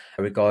receive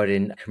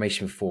regarding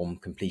cremation form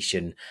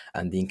completion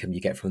and the income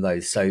you get from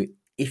those. So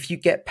if you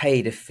get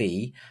paid a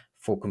fee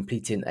for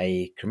completing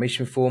a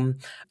cremation form,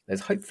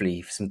 there's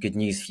hopefully some good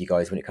news for you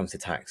guys when it comes to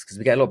tax, because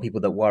we get a lot of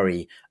people that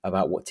worry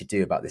about what to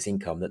do about this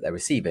income that they're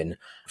receiving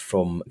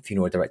from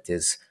funeral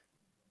directors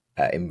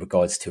in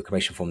regards to a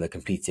cremation form they're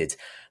completed.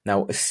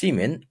 Now,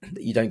 assuming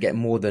that you don't get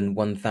more than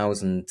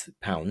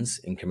 £1,000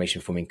 in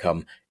cremation form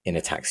income in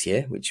a tax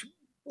year, which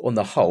on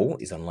the whole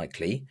is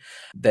unlikely,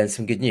 then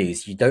some good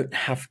news. You don't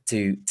have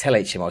to tell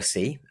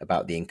HMRC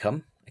about the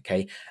income,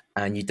 okay?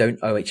 And you don't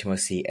owe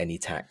HMRC any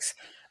tax.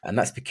 And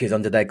that's because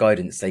under their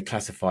guidance, they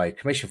classify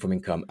cremation form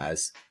income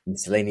as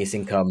miscellaneous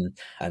income,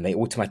 and they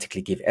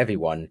automatically give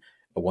everyone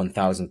a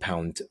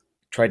 £1,000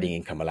 trading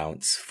income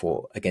allowance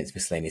for against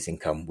miscellaneous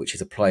income, which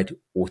is applied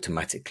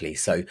automatically.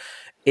 So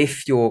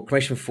if your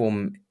cremation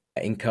form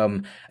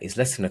income is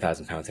less than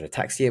 £1,000 in a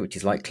tax year, which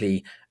is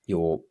likely,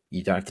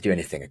 you don't have to do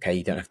anything, okay?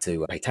 You don't have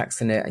to pay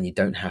tax on it, and you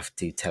don't have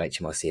to tell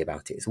HMRC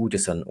about it. It's all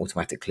just done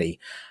automatically,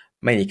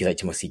 mainly because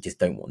HMRC just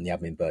don't want the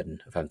admin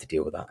burden of having to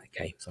deal with that,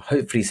 okay? So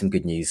hopefully some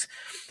good news.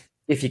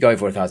 If you go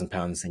over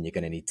 £1,000, then you're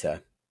going to need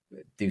to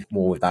do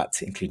more with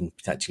that, including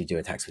potentially do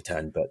a tax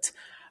return. But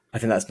I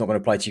think that's not going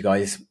to apply to you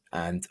guys,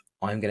 and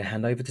I'm going to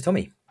hand over to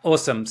Tommy.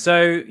 Awesome.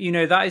 So,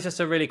 that is just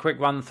a really quick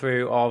run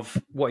through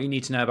of what you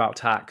need to know about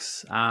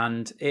tax.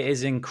 And it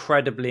is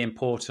incredibly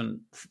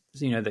important,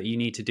 that you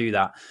need to do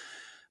that.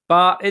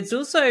 But it's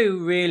also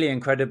really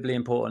incredibly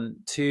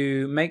important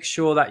to make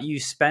sure that you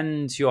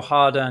spend your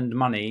hard-earned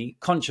money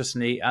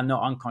consciously and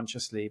not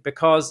unconsciously,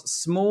 because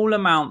small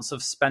amounts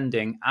of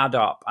spending add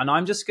up. And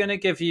I'm just going to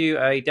give you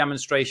a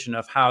demonstration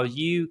of how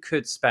you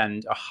could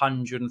spend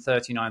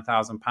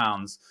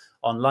 £139,000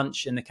 on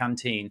lunch in the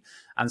canteen.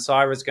 And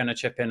Saira's going to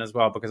chip in as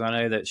well, because I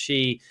know that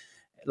she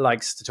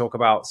likes to talk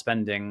about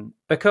spending,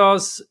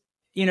 because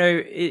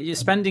you're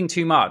spending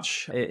too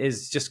much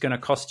is just going to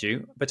cost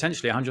you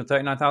potentially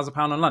 £139,000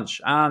 on lunch.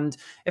 And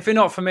if you're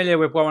not familiar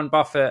with Warren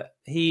Buffett,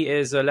 he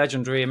is a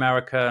legendary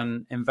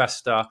American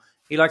investor.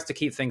 He likes to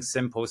keep things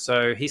simple.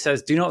 So he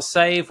says, do not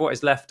save what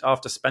is left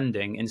after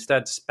spending.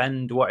 Instead,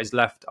 spend what is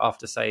left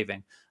after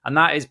saving. And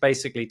that is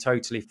basically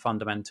totally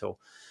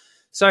fundamental.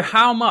 So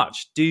how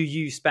much do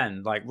you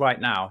spend, like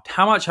right now?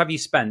 How much have you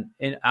spent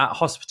at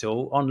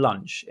hospital on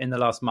lunch in the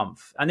last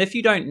month? And if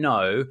you don't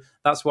know,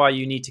 that's why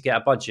you need to get a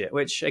budget,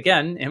 which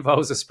again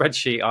involves a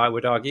spreadsheet, I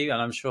would argue,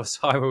 and I'm sure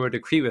Saira would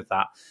agree with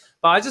that.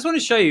 But I just want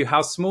to show you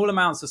how small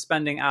amounts of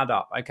spending add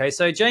up. Okay,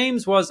 so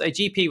James was a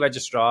GP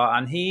registrar,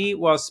 and he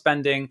was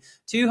spending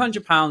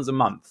 £200 a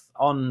month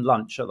on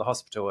lunch at the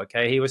hospital.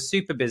 Okay, he was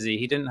super busy.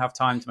 He didn't have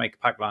time to make a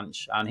packed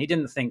lunch, and he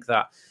didn't think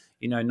that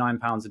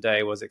 £9 a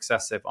day was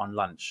excessive on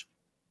lunch.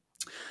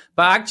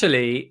 But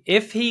actually,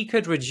 if he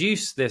could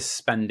reduce this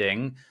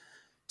spending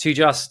to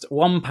just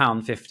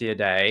 £1.50 a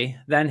day,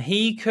 then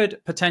he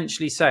could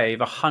potentially save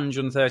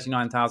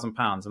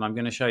 £139,000. And I'm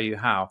going to show you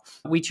how.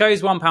 We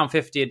chose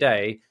 £1.50 a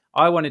day.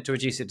 I wanted to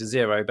reduce it to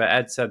zero, but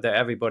Ed said that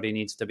everybody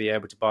needs to be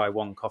able to buy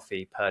one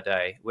coffee per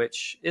day,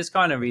 which is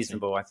kind of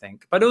reasonable, I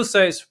think. But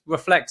also it's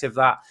reflective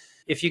that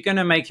if you're going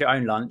to make your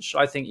own lunch,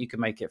 I think you could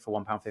make it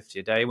for £1.50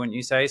 a day, wouldn't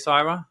you say,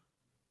 Saira?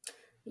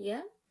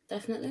 Yeah.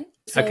 Definitely.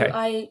 So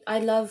okay. I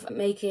love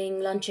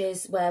making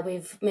lunches where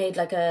we've made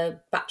like a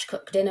batch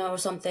cook dinner or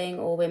something,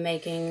 or we're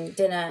making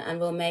dinner and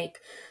we'll make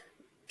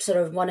sort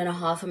of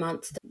 1.5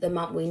 amounts, the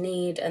amount we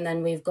need. And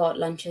then we've got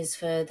lunches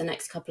for the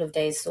next couple of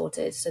days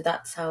sorted. So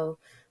that's how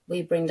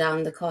we bring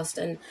down the cost.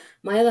 And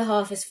my other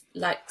half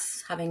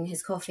likes having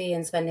his coffee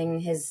and spending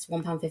his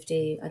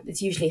 £1.50.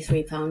 It's usually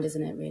 £3,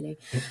 isn't it, really,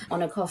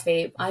 on a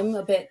coffee. I'm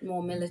a bit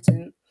more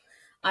militant.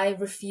 I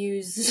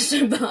refuse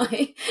to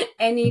buy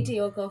any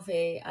tea or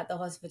coffee at the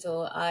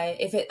hospital.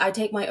 I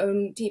take my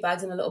own tea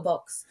bags in a little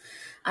box,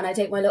 and I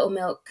take my little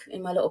milk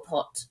in my little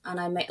pot, and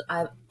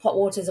hot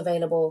water's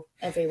available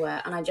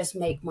everywhere, and I just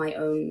make my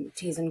own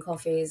teas and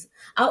coffees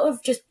out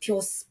of just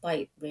pure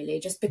spite, really,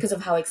 just because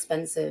of how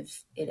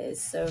expensive it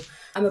is. So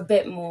I'm a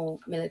bit more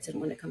militant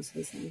when it comes to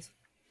these things.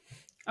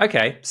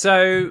 Okay,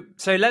 so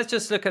let's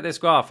just look at this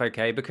graph,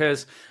 okay?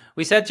 Because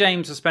we said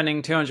James was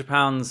spending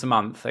 £200 a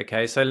month,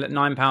 okay? So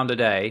 £9 a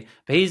day,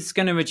 but he's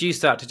going to reduce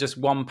that to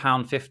just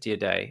 £1.50 a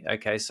day,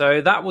 okay?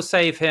 So that will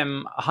save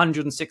him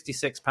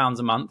 £166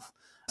 a month.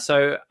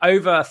 So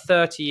over a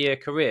 30-year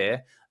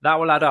career, that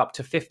will add up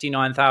to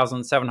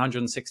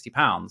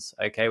 £59,760,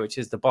 okay, which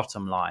is the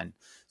bottom line.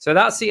 So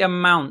that's the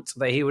amount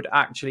that he would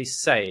actually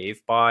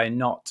save by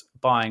not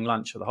buying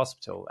lunch at the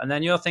hospital. And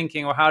then you're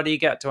thinking, well, how do you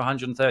get to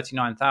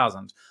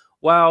 139,000?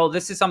 Well,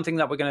 this is something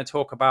that we're going to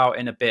talk about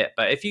in a bit.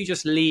 But if you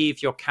just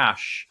leave your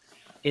cash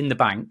in the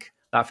bank,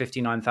 that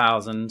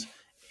 59,000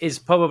 is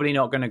probably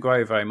not going to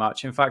grow very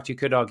much. In fact, you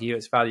could argue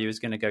its value is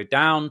going to go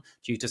down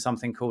due to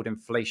something called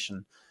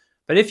inflation.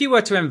 But if you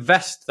were to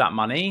invest that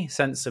money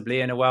sensibly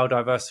in a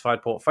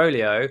well-diversified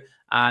portfolio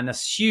and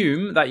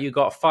assume that you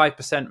got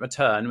 5%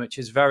 return, which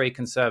is very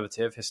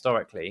conservative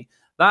historically,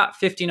 that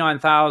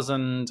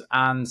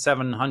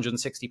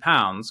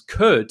 £59,760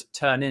 could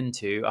turn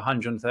into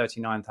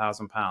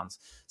 £139,000.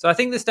 So I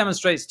think this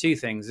demonstrates two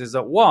things, is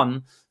that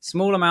one,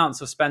 small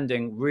amounts of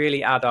spending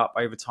really add up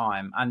over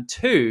time. And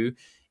two,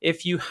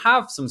 if you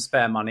have some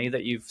spare money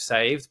that you've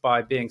saved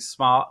by being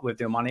smart with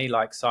your money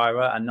like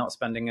Saira and not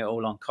spending it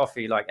all on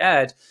coffee like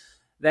Ed,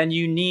 then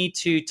you need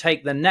to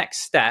take the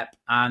next step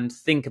and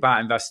think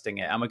about investing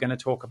it. And we're going to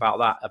talk about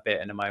that a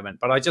bit in a moment.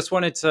 But I just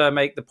wanted to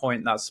make the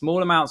point that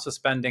small amounts of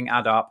spending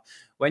add up.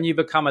 When you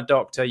become a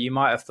doctor, you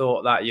might have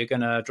thought that you're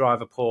going to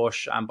drive a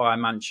Porsche and buy a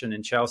mansion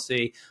in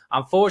Chelsea.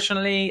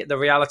 Unfortunately, the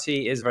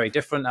reality is very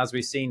different, as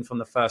we've seen from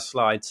the first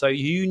slide. So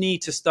you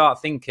need to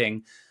start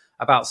thinking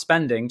about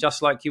spending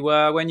just like you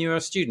were when you were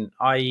a student,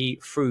 i.e.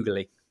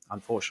 frugally,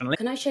 unfortunately.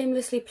 Can I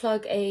shamelessly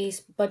plug a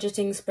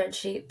budgeting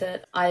spreadsheet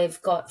that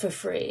I've got for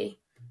free?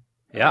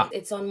 Yeah.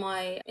 It's on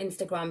my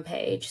Instagram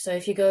page. So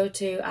if you go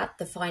to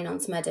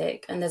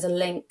 @theFinanceMedic, and there's a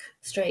link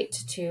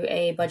straight to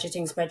a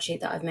budgeting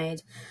spreadsheet that I've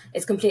made.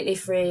 It's completely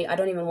free. I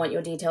don't even want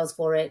your details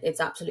for it. It's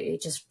absolutely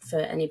just for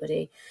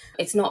anybody.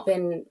 It's not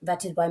been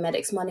vetted by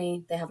Medics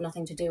Money. They have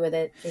nothing to do with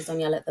it. Please don't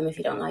yell at them if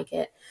you don't like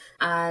it.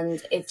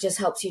 And it just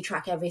helps you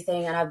track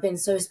everything. And I've been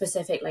so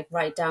specific, like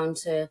right down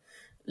to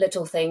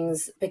little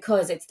things,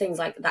 because it's things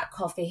like that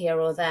coffee here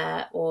or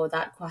there, or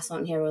that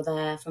croissant here or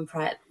there from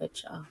Pret,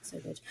 which are so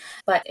good,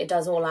 but it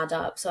does all add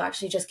up. So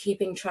actually just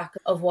keeping track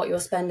of what you're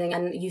spending,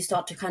 and you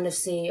start to kind of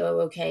see,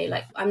 oh, okay,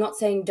 like I'm not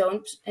saying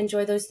don't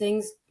enjoy those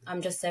things.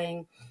 I'm just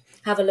saying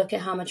have a look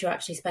at how much you're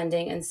actually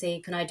spending and see,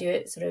 can I do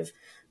it sort of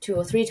 2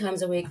 or 3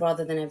 times a week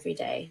rather than every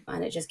day?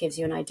 And it just gives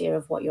you an idea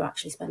of what you're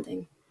actually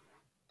spending.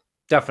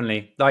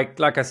 Definitely.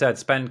 Like I said,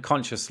 spend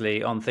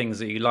consciously on things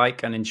that you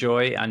like and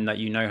enjoy and that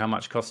you know how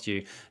much cost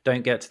you.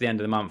 Don't get to the end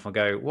of the month and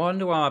go,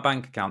 wonder why my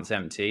bank account's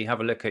empty. Have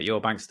a look at your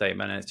bank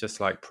statement and it's just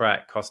like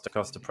Pret,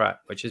 Costa Pret,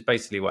 which is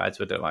basically what Eds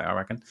would look like, I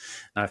reckon.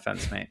 No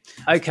offense, mate.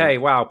 Okay,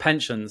 wow,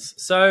 pensions.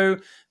 So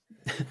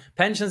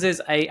pensions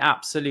is a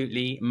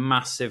absolutely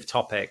massive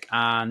topic,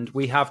 and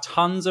we have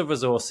tons of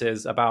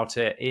resources about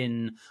it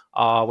in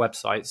our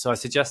website. So I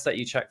suggest that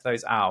you check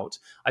those out.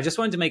 I just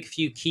wanted to make a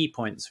few key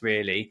points,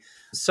 really.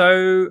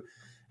 So,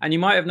 and you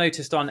might have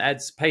noticed on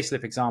Ed's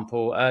payslip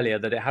example earlier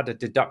that it had a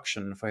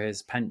deduction for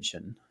his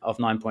pension of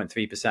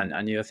 9.3%.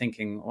 And you're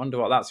thinking, I wonder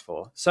what that's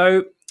for.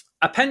 So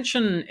a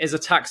pension is a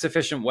tax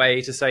efficient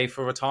way to save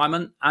for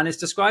retirement, and it's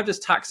described as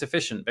tax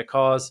efficient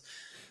because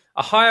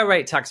a higher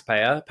rate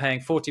taxpayer paying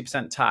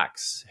 40%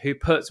 tax who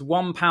puts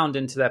 £1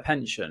 into their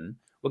pension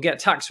will get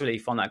tax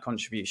relief on that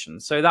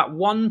contribution. So that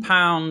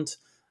 £1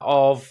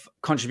 of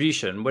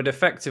contribution would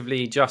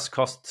effectively just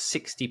cost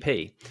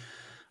 60p.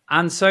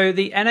 And so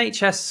the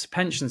NHS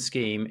pension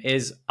scheme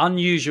is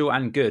unusual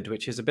and good,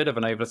 which is a bit of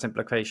an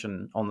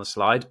oversimplification on the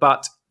slide,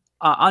 but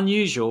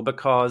unusual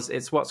because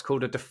it's what's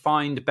called a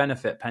defined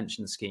benefit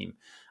pension scheme.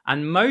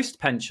 And most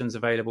pensions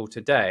available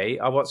today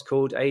are what's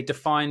called a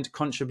defined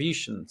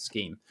contribution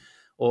scheme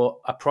or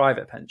a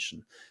private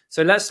pension.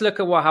 So let's look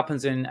at what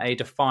happens in a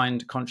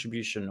defined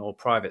contribution or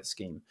private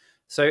scheme.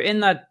 So in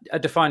that a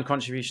defined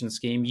contribution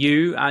scheme,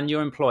 you and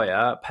your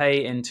employer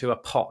pay into a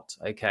pot,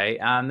 okay?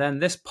 And then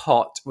this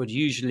pot would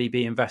usually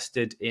be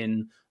invested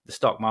in the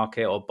stock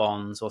market or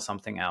bonds or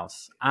something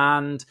else.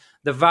 And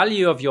the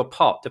value of your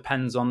pot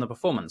depends on the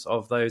performance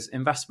of those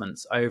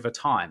investments over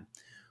time.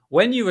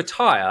 When you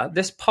retire,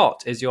 this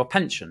pot is your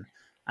pension.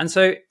 And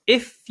so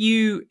if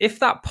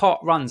that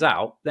pot runs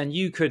out, then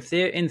you could,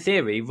 in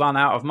theory, run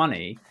out of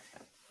money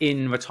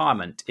in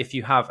retirement if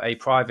you have a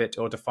private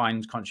or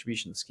defined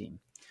contribution scheme.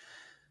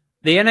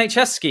 The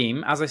NHS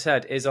scheme, as I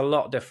said, is a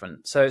lot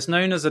different. So it's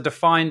known as a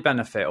defined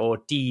benefit or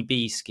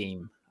DB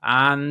scheme.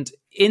 And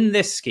in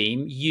this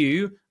scheme,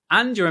 you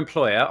and your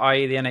employer,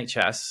 i.e. the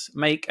NHS,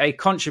 make a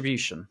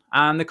contribution.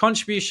 And the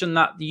contribution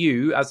that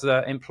you as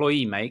the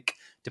employee make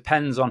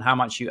depends on how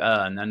much you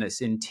earn, and it's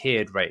in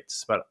tiered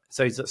rates. But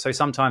so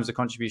sometimes the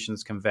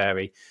contributions can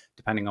vary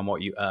depending on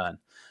what you earn.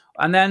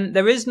 And then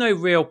there is no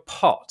real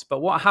pot. But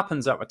what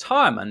happens at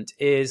retirement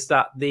is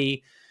that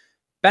the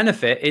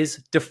benefit is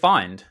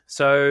defined.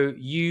 So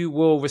you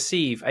will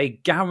receive a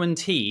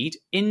guaranteed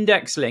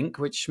index link,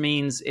 which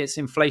means it's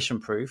inflation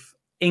proof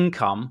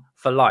income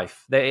for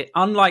life.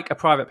 Unlike a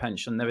private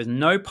pension, there is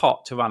no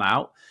pot to run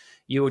out.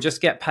 You will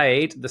just get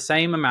paid the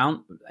same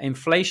amount,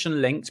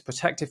 inflation linked,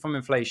 protected from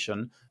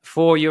inflation,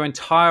 for your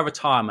entire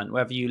retirement,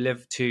 whether you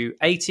live to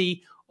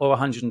 80 or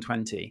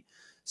 120.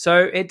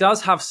 So it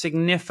does have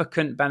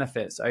significant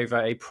benefits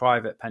over a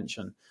private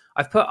pension.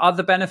 I've put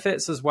other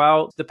benefits as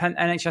well. The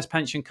NHS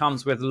pension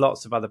comes with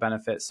lots of other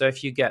benefits. So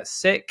if you get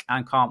sick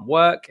and can't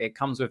work, it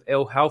comes with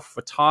ill health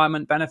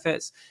retirement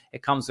benefits.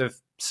 It comes with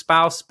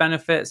spouse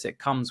benefits. It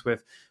comes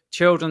with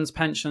children's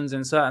pensions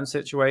in certain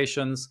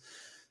situations.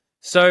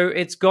 So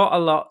it's got a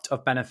lot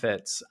of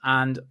benefits,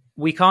 and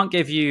we can't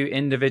give you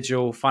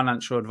individual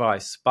financial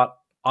advice, but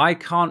I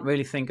can't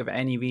really think of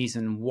any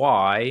reason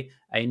why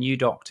a new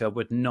doctor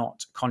would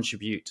not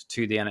contribute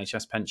to the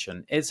NHS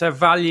pension. It's a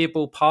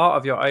valuable part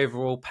of your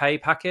overall pay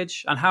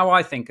package. And how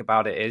I think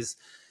about it is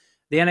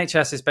the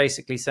NHS is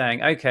basically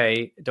saying,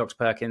 okay, Dr.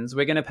 Perkins,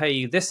 we're going to pay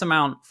you this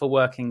amount for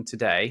working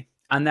today,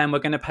 and then we're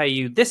going to pay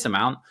you this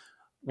amount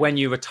when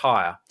you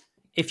retire.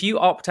 if you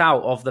opt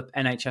out of the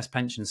NHS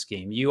pension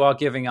scheme, you are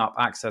giving up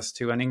access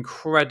to an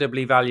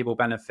incredibly valuable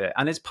benefit.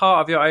 And it's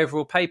part of your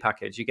overall pay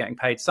package. You're getting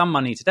paid some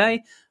money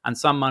today and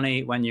some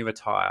money when you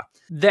retire.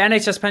 The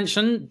NHS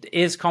pension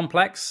is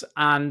complex,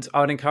 and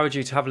I would encourage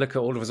you to have a look at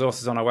all the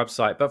resources on our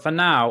website. But for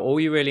now, all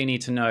you really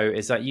need to know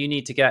is that you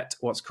need to get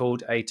what's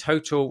called a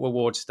total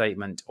reward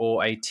statement,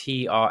 or a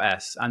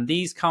TRS. And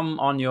these come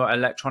on your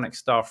electronic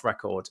staff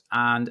record.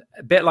 And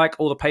a bit like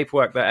all the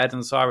paperwork that Ed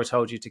and Sarah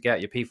told you to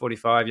get, your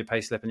P45, your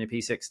payslip, and your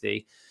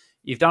P60,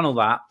 you've done all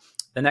that.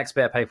 The next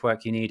bit of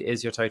paperwork you need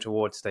is your total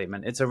reward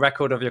statement. It's a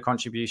record of your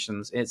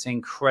contributions. It's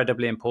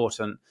incredibly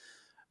important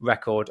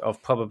record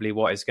of probably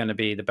what is going to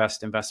be the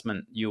best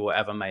investment you will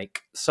ever make.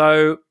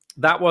 So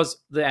that was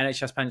the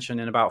NHS pension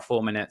in about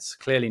 4 minutes.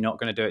 Clearly not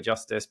going to do it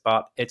justice,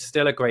 but it's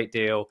still a great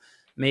deal.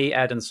 Me,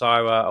 Ed, and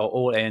Sarah are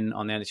all in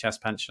on the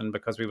NHS pension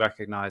because we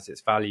recognize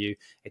its value.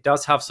 It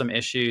does have some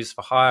issues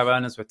for higher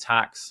earners with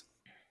tax.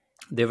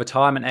 The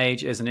retirement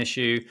age is an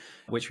issue,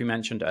 which we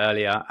mentioned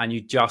earlier, and you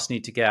just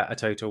need to get a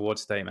total reward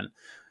statement.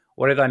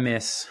 What did I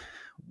miss?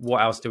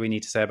 What else do we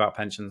need to say about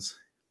pensions?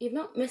 You've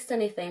not missed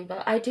anything,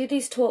 but I do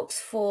these talks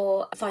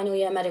for final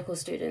year medical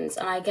students,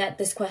 and I get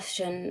this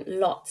question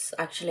lots,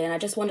 actually, and I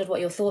just wondered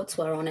what your thoughts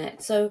were on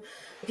it. So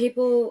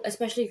people,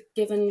 especially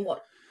given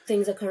what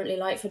things are currently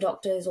like for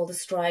doctors, all the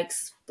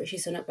strikes, Rishi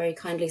Sunak very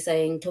kindly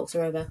saying talks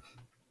are over,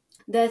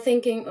 they're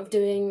thinking of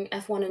doing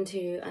F1 and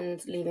 2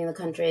 and leaving the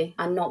country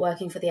and not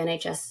working for the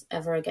NHS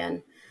ever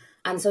again.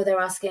 And so they're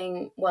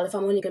asking, well, if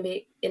I'm only going to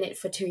be in it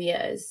for 2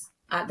 years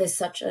at this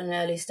such an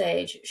early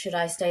stage, should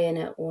I stay in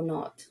it or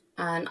not?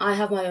 And I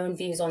have my own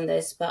views on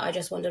this, but I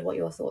just wondered what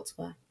your thoughts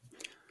were.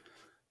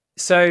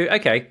 So,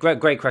 okay,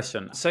 great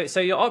question. So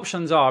your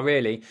options are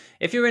really,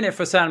 if you're in it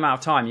for a certain amount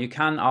of time, you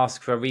can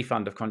ask for a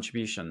refund of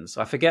contributions.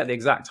 I forget the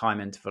exact time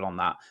interval on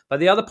that. But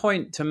the other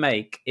point to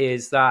make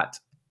is that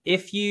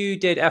if you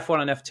did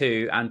F1 and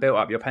F2 and built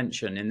up your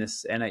pension in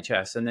this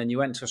NHS, and then you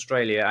went to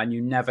Australia and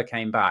you never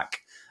came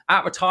back,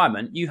 at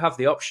retirement, you have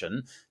the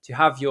option to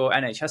have your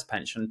NHS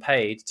pension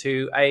paid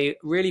to a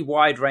really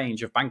wide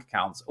range of bank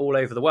accounts all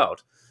over the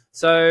world.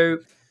 So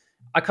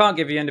I can't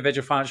give you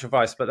individual financial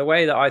advice, but the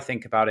way that I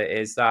think about it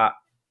is that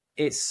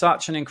it's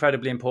such an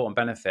incredibly important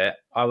benefit.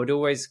 I would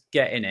always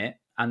get in it.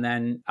 And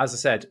then, as I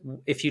said,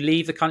 if you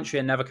leave the country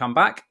and never come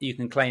back, you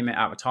can claim it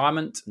at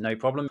retirement, no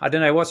problem. I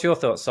don't know. What's your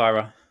thoughts,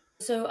 Sarah?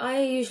 So I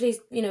usually,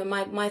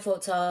 my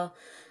thoughts are,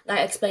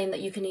 I explain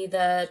that you can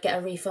either get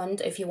a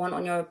refund if you want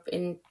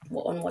on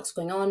what's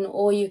going on,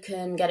 or you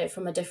can get it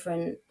from a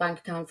different bank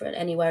account for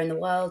anywhere in the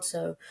world.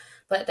 So,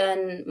 but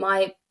then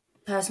my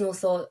personal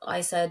thought,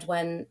 I said,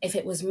 if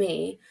it was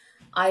me,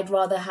 I'd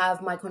rather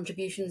have my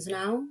contributions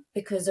now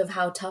because of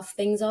how tough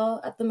things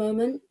are at the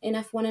moment in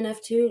F1 and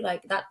F2.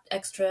 Like that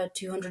extra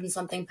 200 and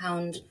something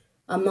pound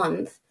a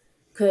month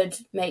could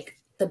make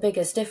the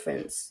biggest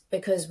difference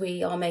because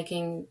we are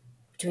making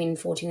between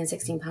 14 and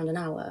 16 pound an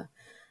hour.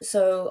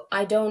 So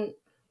I don't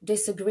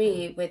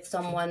disagree with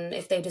someone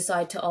if they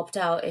decide to opt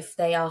out, if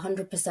they are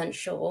 100%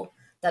 sure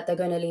that they're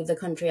going to leave the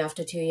country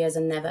after 2 years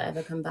and never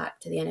ever come back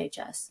to the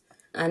NHS.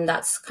 And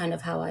that's kind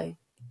of how I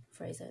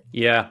phrase it.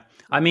 Yeah.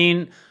 I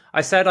mean,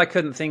 I said I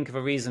couldn't think of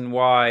a reason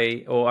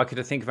why, or I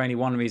could think of only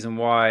one reason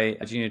why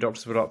junior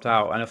doctors would opt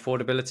out, and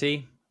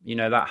affordability.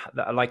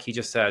 That like you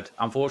just said,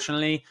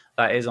 unfortunately,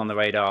 that is on the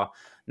radar.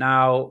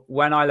 Now,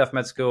 when I left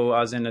med school,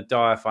 I was in a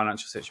dire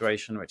financial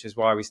situation, which is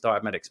why we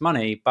started Medics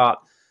Money. But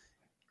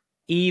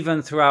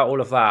even throughout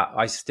all of that,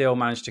 I still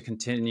managed to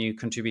continue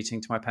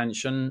contributing to my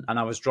pension. And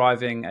I was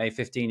driving a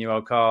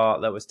 15-year-old car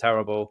that was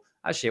terrible.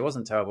 Actually, it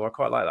wasn't terrible. I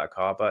quite like that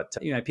car, but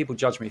people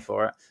judge me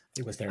for it.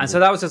 It was terrible. And so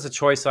that was just a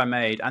choice I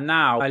made. And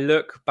now I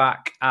look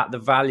back at the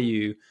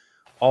value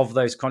of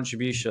those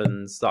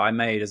contributions that I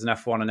made as an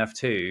F1 and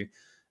F2.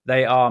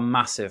 They are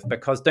massive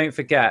because don't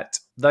forget,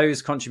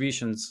 those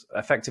contributions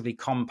effectively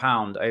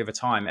compound over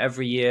time.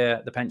 Every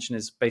year, the pension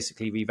is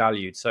basically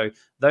revalued. So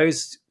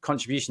those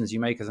contributions you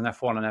make as an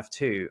F1 and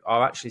F2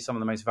 are actually some of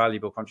the most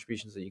valuable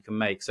contributions that you can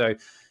make. So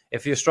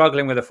if you're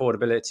struggling with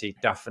affordability,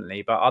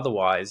 definitely, but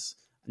otherwise,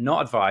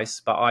 not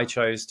advice, but I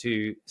chose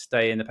to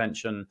stay in the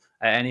pension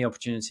at any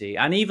opportunity.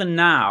 And even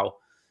now,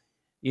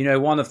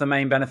 one of the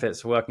main benefits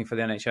of working for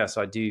the NHS,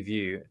 I do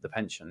view the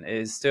pension,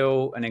 is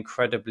still an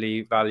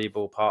incredibly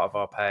valuable part of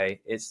our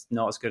pay. It's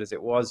not as good as it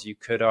was, you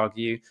could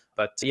argue.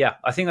 But yeah,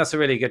 I think that's a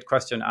really good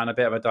question and a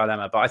bit of a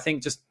dilemma. But I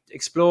think just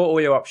explore all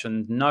your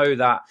options. Know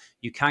that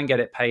you can get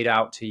it paid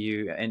out to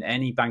you in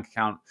any bank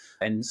account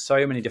in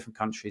so many different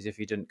countries if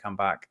you didn't come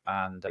back.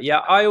 And yeah,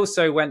 I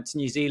also went to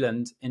New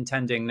Zealand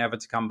intending never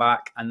to come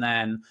back. And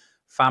then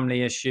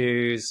family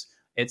issues,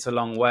 it's a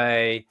long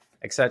way,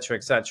 etc.,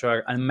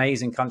 etc. An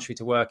amazing country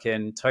to work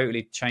in,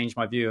 totally changed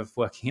my view of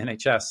working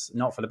NHS,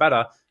 not for the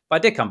better, but I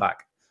did come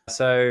back.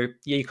 So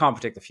yeah, you can't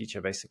predict the future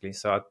basically.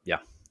 So yeah,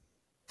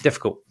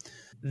 difficult.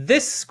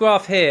 This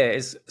graph here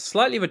is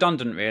slightly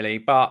redundant really,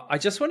 but I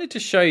just wanted to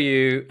show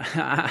you,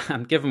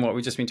 given what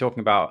we've just been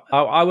talking about,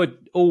 I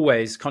would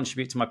always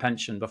contribute to my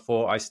pension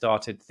before I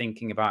started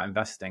thinking about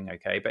investing,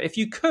 okay? But if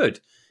you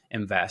could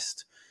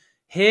invest,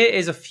 here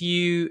is a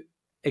few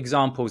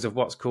examples of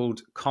what's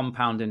called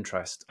compound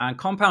interest. And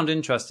compound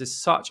interest is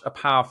such a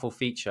powerful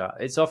feature.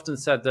 It's often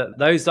said that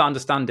those that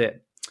understand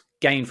it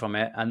gain from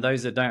it, and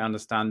those that don't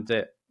understand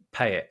it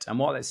pay it. And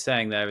what it's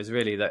saying there is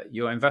really that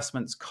your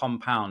investments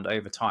compound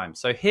over time.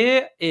 So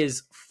here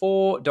is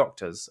 4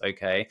 doctors,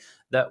 okay,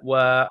 that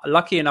were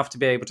lucky enough to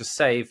be able to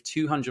save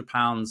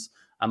 £200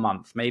 a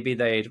month. Maybe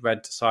they'd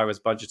read Saira's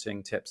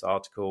Budgeting Tips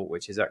article,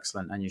 which is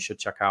excellent, and you should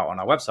check out on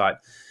our website.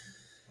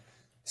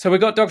 So we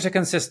got Dr.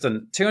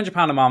 Consistent,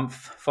 £200 a month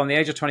from the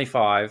age of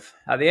 25.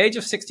 At the age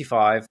of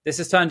 65, this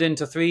has turned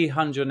into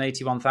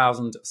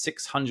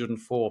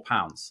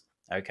 £381,604.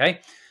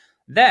 Okay.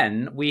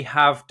 Then we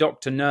have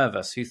Dr.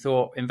 Nervous, who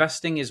thought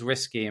investing is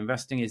risky,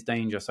 investing is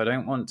dangerous. I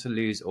don't want to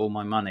lose all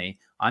my money.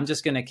 I'm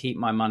just going to keep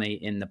my money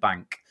in the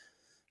bank.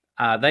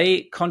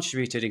 They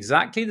contributed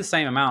exactly the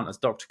same amount as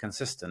Dr.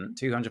 Consistent,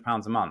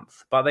 £200 a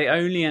month, but they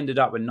only ended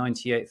up with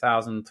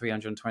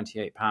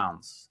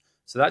 £98,328.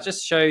 So that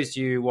just shows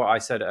you what I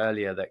said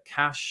earlier, that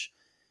cash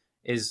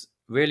is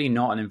really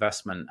not an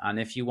investment. And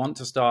if you want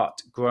to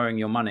start growing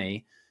your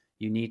money,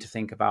 you need to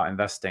think about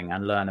investing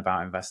and learn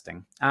about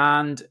investing.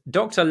 And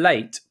Dr.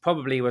 Late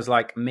probably was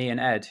like me and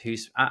Ed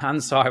and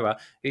Saira,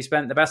 who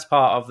spent the best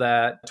part of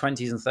their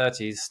 20s and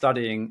 30s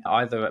studying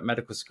either at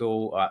medical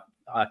school,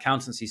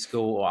 accountancy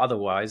school or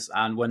otherwise,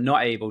 and were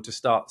not able to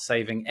start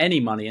saving any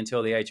money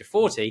until the age of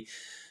 40.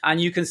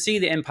 And you can see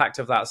the impact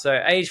of that.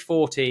 So age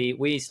 40,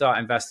 we start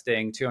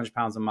investing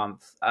 £200 a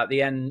month. At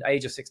the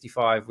age of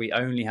 65, we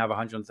only have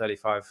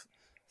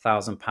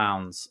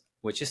 £135,000,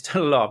 which is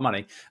still a lot of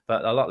money,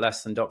 but a lot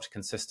less than Dr.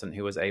 Consistent,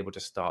 who was able to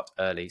start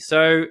early.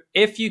 So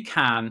if you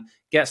can,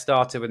 get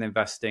started with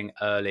investing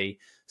early.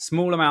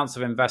 Small amounts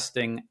of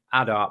investing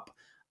add up,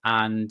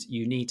 and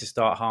you need to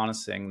start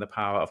harnessing the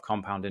power of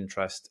compound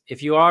interest.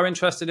 If you are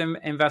interested in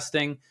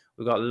investing,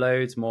 we've got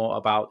loads more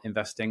about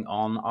investing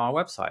on our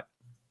website.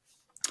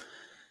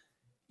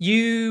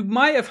 You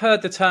might have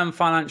heard the term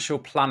financial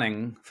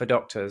planning for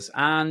doctors,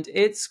 and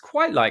it's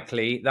quite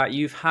likely that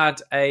you've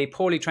had a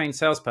poorly trained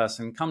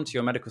salesperson come to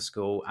your medical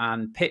school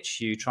and pitch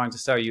you trying to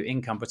sell you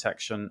income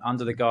protection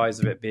under the guise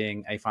of it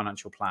being a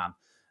financial plan.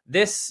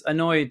 This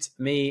annoyed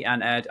me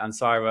and Ed and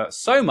Saira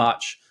so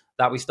much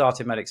that we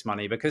started Medics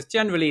Money, because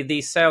generally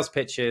these sales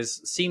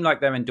pitches seem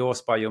like they're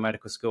endorsed by your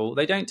medical school.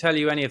 They don't tell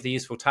you any of the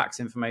useful tax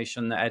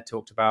information that Ed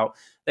talked about.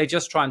 They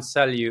just try and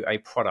sell you a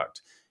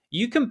product.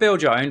 You can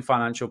build your own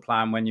financial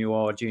plan when you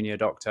are a junior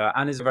doctor,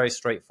 and is very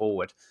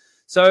straightforward.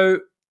 So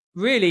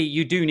really,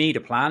 you do need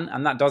a plan,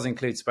 and that does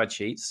include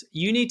spreadsheets.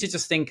 You need to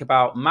just think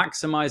about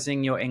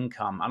maximizing your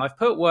income. And I've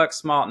put work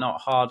smart,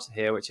 not hard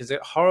here, which is a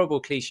horrible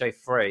cliche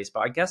phrase,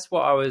 but I guess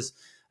what I was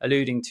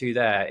alluding to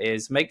there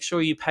is make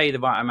sure you pay the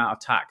right amount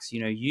of tax.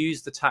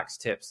 Use the tax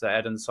tips that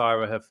Ed and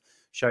Saira have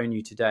shown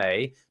you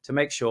today to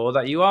make sure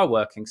that you are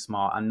working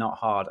smart and not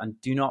hard, and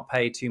do not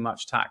pay too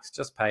much tax.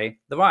 Just pay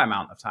the right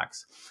amount of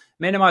tax.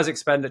 Minimize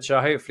expenditure.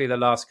 Hopefully the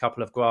last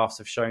couple of graphs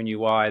have shown you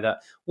why, that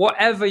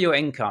whatever your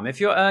income, if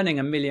you're earning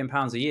 £1 million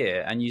a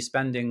year and you're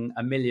spending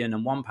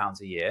 £1,001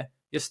 a year,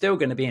 you're still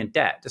going to be in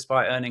debt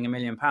despite earning £1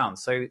 million.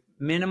 So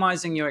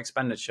minimizing your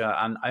expenditure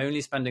and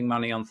only spending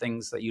money on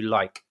things that you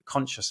like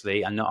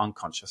consciously and not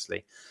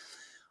unconsciously.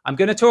 I'm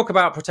going to talk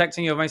about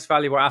protecting your most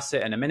valuable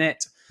asset in a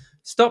minute.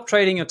 Stop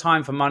trading your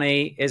time for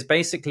money is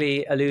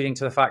basically alluding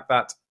to the fact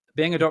that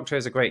being a doctor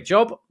is a great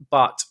job,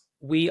 but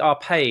we are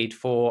paid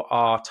for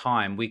our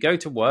time. We go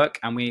to work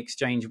and we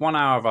exchange 1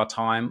 hour of our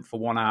time for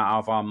 1 hour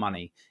of our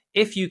money.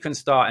 If you can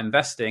start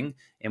investing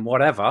in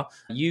whatever,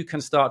 you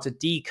can start to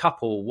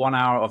decouple 1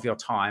 hour of your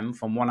time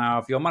from 1 hour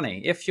of your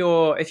money. If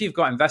you've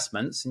got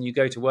investments and you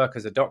go to work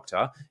as a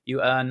doctor,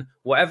 you earn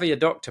whatever your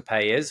doctor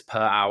pay is per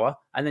hour,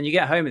 and then you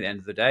get home at the end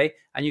of the day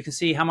and you can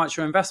see how much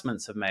your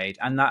investments have made.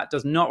 And that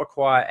does not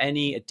require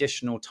any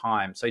additional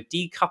time. So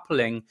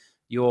decoupling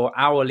your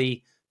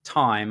hourly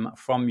time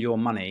from your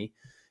money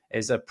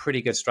is a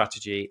pretty good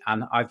strategy.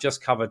 And I've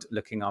just covered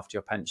looking after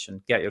your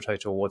pension. Get your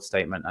total reward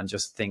statement and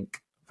just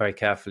think very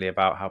carefully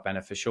about how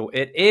beneficial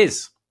it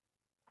is.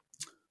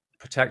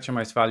 Protect your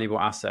most valuable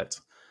asset.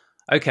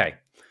 Okay,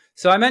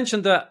 so I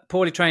mentioned that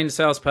poorly trained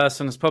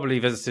salesperson has probably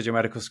visited your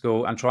medical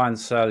school and try and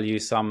sell you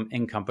some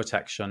income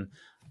protection.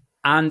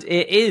 And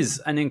it is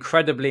an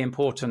incredibly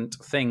important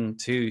thing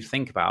to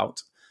think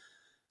about.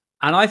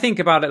 And I think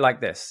about it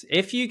like this.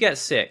 If you get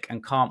sick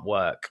and can't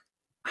work,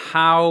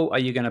 how are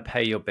you going to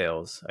pay your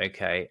bills?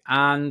 Okay.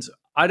 And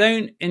I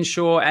don't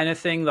insure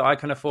anything that I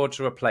can afford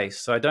to replace.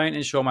 So I don't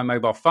insure my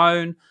mobile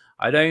phone.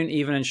 I don't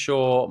even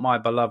insure my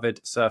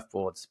beloved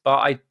surfboards, but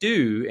I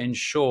do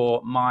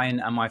insure mine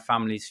and my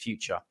family's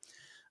future.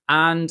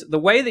 And the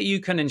way that you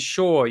can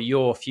insure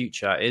your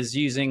future is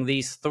using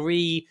these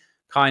 3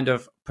 kind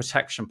of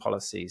protection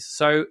policies.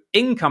 So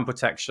income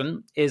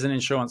protection is an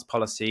insurance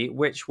policy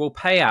which will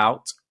pay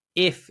out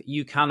if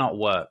you cannot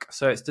work.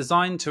 So it's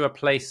designed to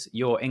replace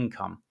your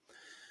income.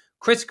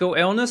 Critical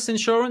illness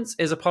insurance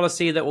is a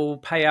policy that will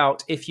pay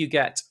out if you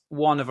get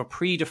one of a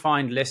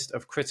predefined list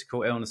of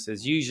critical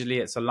illnesses. Usually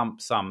it's a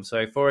lump sum.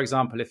 So for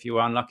example, if you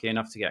were unlucky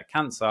enough to get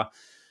cancer,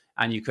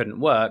 and you couldn't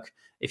work,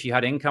 if you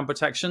had income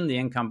protection, the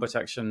income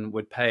protection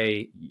would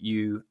pay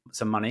you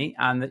some money,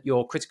 and that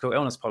your critical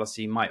illness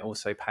policy might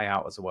also pay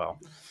out as well.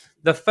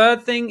 The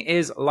third thing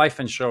is life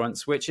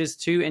insurance, which is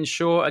to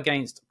insure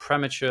against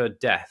premature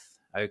death.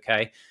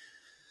 Okay.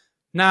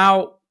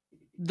 Now,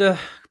 the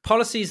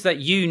policies that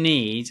you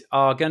need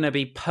are going to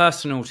be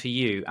personal to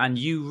you, and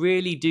you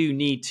really do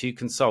need to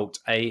consult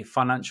a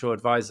financial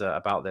advisor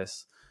about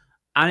this.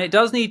 And it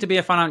does need to be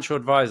a financial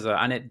advisor,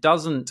 and it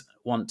doesn't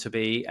want to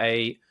be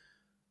a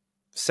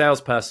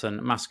salesperson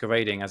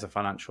masquerading as a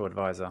financial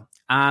advisor.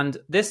 And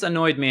this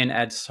annoyed me and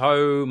Ed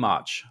so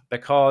much,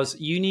 because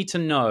you need to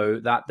know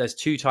that there's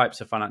two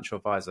types of financial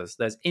advisors.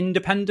 There's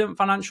independent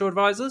financial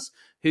advisors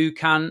who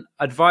can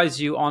advise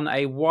you on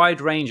a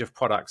wide range of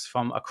products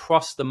from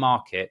across the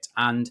market.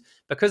 And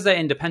because they're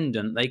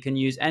independent, they can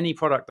use any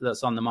product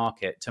that's on the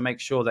market to make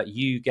sure that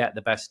you get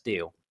the best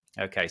deal.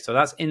 Okay, so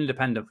that's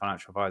independent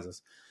financial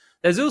advisors.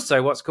 There's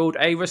also what's called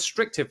a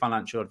restrictive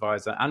financial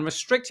advisor. And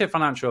restrictive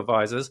financial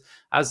advisors,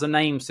 as the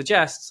name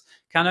suggests,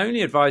 can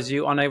only advise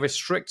you on a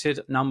restricted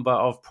number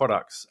of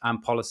products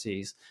and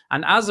policies.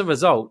 And as a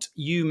result,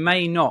 you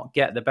may not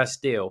get the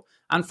best deal.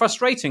 And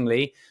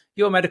frustratingly,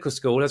 your medical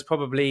school has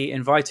probably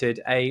invited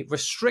a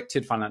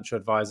restricted financial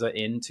advisor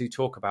in to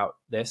talk about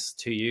this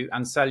to you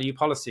and sell you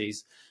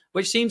policies,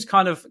 which seems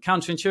kind of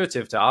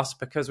counterintuitive to us,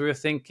 because we were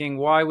thinking,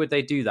 why would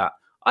they do that?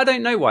 I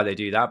don't know why they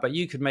do that, but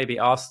you could maybe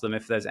ask them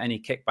if there's any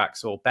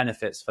kickbacks or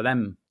benefits for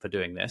them for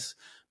doing this.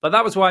 But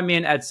that was why me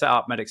and Ed set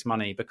up Medics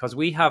Money, because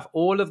we have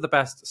all of the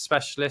best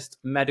specialist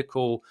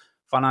medical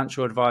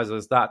financial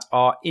advisors that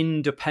are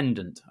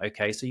independent.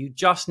 Okay, so you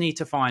just need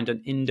to find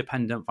an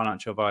independent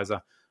financial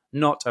advisor,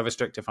 not a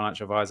restricted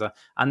financial advisor.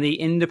 And the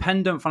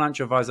independent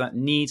financial advisor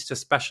needs to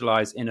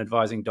specialize in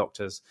advising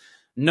doctors.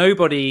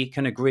 Nobody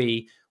can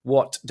agree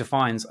what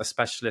defines a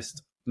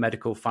specialist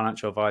medical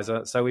financial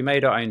advisor. So we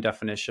made our own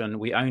definition.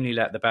 We only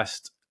let the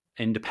best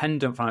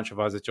independent financial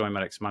advisors join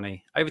Medics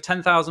Money. Over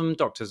 10,000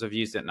 doctors have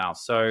used it now.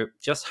 So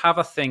just have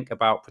a think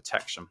about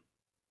protection.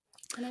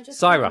 Can I just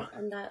Saira,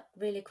 on that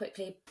really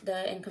quickly,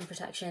 the income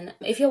protection?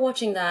 If you're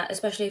watching that,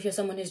 especially if you're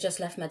someone who's just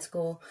left med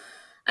school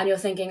and you're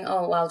thinking,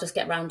 oh, well, I'll just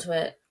get round to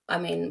it. I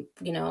mean,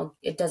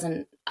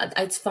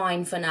 it's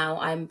fine for now.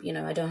 I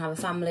don't have a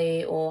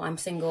family, or I'm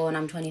single and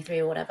I'm 23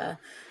 or whatever.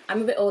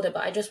 I'm a bit older,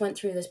 but I just went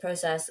through this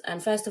process.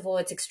 And first of all,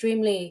 it's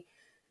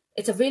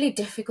a really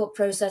difficult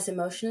process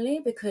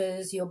emotionally,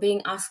 because you're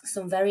being asked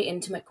some very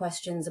intimate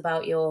questions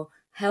about your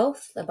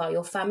health, about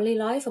your family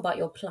life, about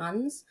your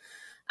plans.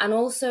 And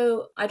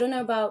also, I don't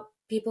know about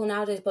people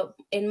nowadays, but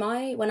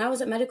when I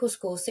was at medical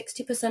school,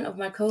 60% of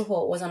my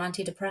cohort was on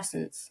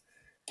antidepressants.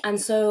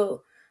 And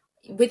so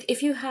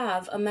if you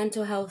have a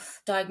mental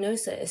health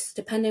diagnosis,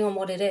 depending on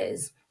what it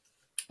is,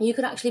 you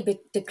could actually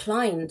be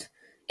declined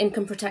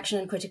income protection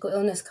and critical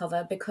illness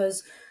cover,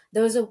 because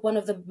those are one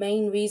of the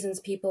main reasons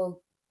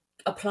people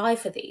apply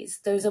for these.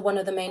 Those are one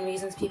of the main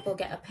reasons people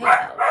get a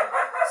payout.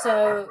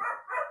 So,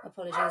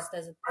 apologies,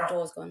 the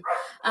door's gone.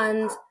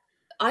 And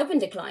I've been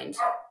declined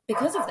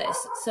because of this.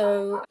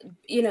 So,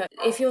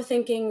 if you're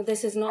thinking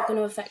this is not going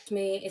to affect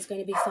me, it's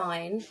going to be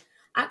fine,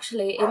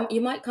 actually,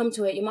 you might come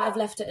to it. You might have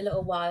left it a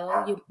little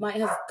while. You might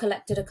have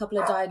collected a couple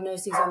of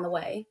diagnoses on the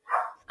way,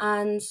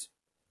 and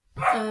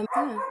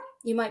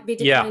you might be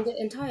declined it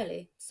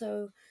entirely.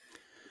 So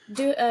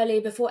do it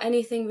early before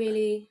anything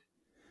really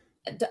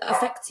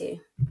affects you.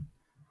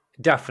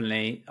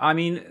 Definitely. I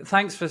mean,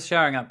 thanks for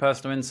sharing that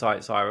personal insight,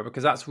 Saira,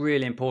 because that's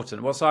really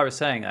important. What Saira's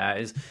saying there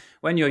is,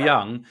 when you're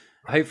young,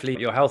 hopefully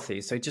you're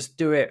healthy. So just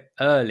do it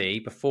early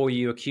before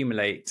you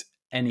accumulate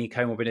any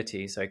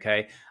comorbidities,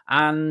 okay?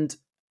 And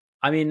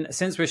I mean,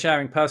 since we're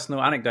sharing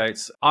personal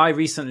anecdotes, I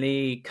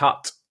recently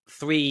cut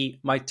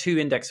my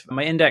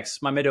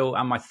index, my middle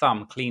and my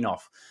thumb clean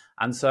off.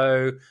 And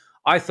so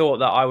I thought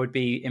that I would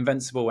be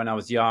invincible when I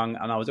was young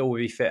and I would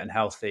always be fit and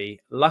healthy.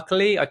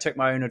 Luckily, I took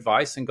my own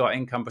advice and got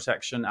income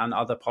protection and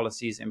other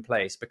policies in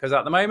place, because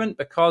at the moment,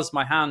 because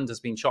my hand has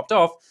been chopped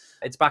off,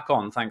 it's back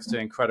on thanks to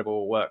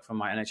incredible work from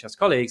my NHS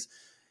colleagues.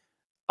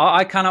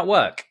 I cannot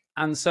work.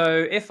 And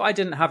so if I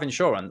didn't have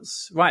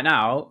insurance right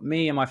now,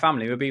 me and my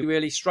family would be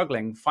really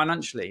struggling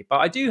financially. But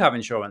I do have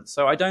insurance,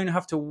 so I don't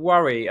have to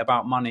worry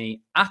about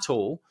money at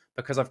all,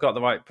 because I've got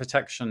the right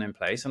protection in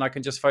place, and I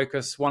can just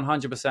focus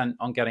 100%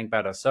 on getting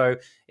better. So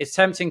it's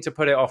tempting to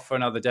put it off for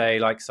another day.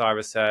 Like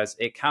Saira says,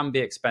 it can be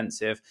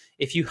expensive.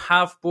 If you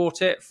have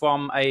bought it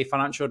from a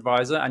financial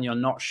advisor and you're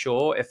not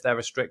sure if they're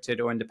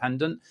restricted or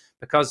independent,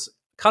 because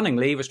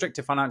cunningly,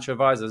 restricted financial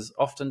advisors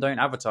often don't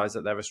advertise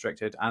that they're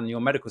restricted, and your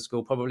medical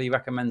school probably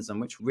recommends them,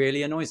 which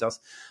really annoys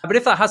us. But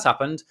if that has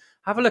happened,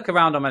 have a look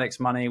around on Medics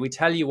Money. We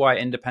tell you why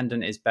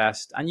independent is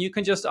best, and you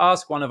can just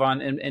ask one of our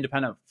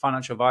independent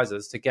financial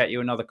advisors to get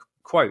you another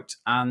quote.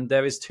 And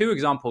there is 2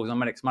 examples on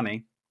Medics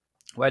Money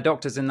where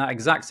doctors in that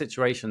exact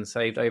situation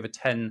saved over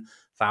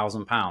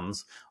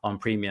 £10,000 on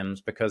premiums,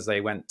 because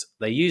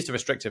they used a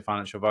restricted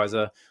financial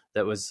advisor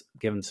that was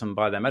given to them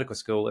by their medical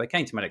school. They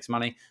came to Medics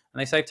Money and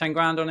they saved 10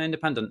 grand on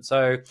independent.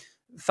 So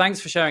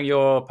Thanks for sharing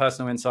your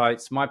personal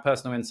insights. My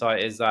personal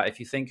insight is that if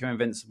you think you're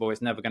invincible,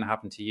 it's never going to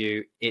happen to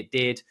you. It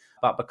did.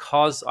 But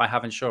because I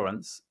have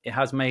insurance, it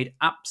has made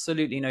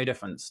absolutely no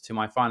difference to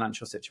my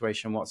financial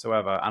situation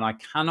whatsoever. And I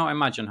cannot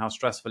imagine how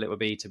stressful it would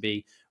be to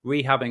be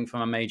rehabbing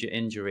from a major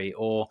injury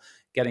or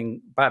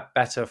getting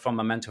better from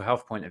a mental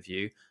health point of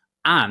view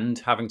and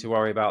having to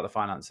worry about the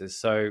finances.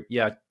 So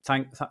yeah,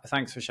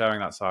 thanks for sharing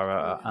that,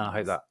 Sarah. And I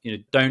hope that,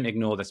 don't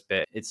ignore this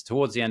bit. It's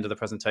towards the end of the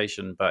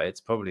presentation, but it's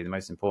probably the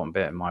most important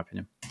bit in my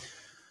opinion.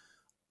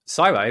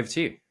 Sarah, over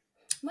to you.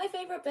 My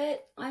favourite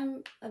bit,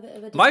 I'm a bit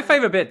of a... My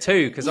favourite bit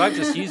too, because I've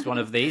just used one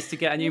of these to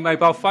get a new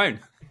mobile phone.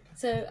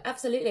 So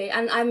absolutely.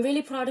 And I'm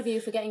really proud of you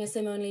for getting a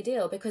SIM-only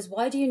deal, because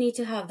why do you need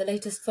to have the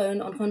latest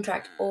phone on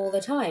contract all the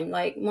time?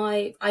 Like,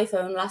 my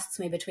iPhone lasts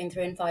me between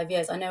 3 and 5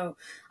 years. I know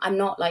I'm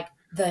not like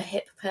the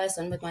hip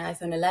person with my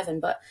iPhone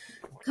 11, but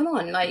come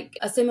on, like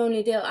a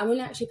SIM-only deal. I'm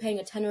only actually paying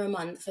 £10 a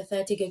month for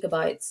 30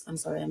 gigabytes. I'm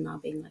sorry, I'm now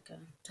being like a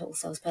total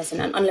salesperson,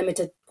 and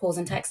unlimited calls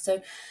and texts.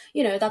 So,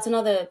 that's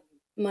another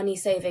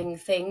money-saving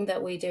thing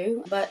that we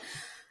do. But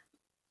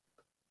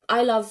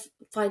I love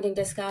finding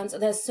discounts.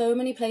 There's so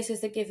many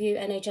places that give you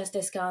NHS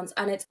discounts,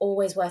 and it's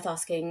always worth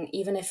asking,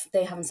 even if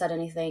they haven't said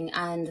anything,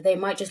 and they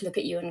might just look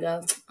at you and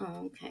go,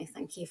 oh, okay,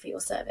 thank you for your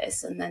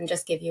service, and then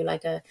just give you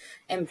like a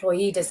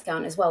employee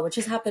discount as well, which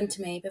has happened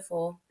to me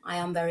before. I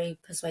am very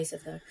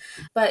persuasive though.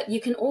 But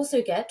you can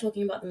also get,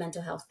 talking about the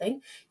mental health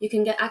thing, you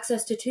can get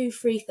access to 2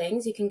 free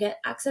things. You can get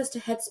access to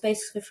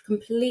Headspace for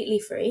completely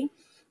free,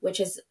 which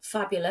is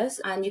fabulous,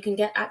 and you can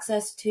get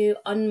access to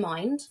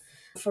Unmind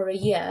for a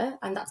year,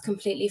 and that's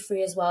completely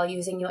free as well,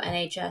 using your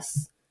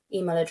NHS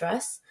email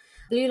address.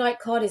 Blue Light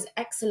card is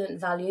excellent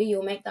value.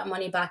 You'll make that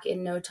money back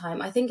in no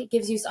time. I think it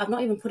gives you, I've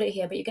not even put it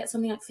here, but you get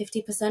something like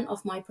 50%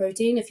 off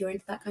MyProtein if you're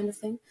into that kind of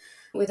thing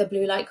with a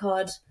Blue Light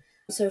card.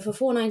 So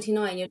for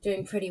 $4.99, you're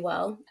doing pretty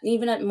well.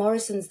 Even at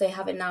Morrison's, they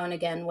have it now and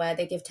again where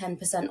they give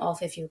 10%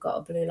 off if you've got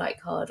a Blue Light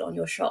card on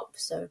your shop.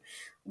 So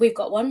we've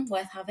got one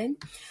worth having.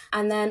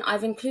 And then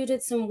I've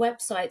included some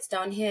websites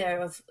down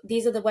here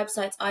these are the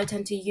websites I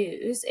tend to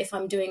use if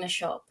I'm doing a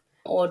shop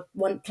or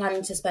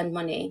planning to spend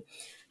money.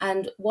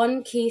 And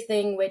one key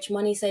thing which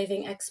Money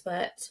Saving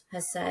Expert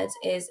has said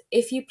is,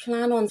 if you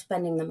plan on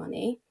spending the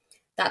money,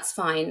 that's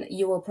fine.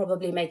 You will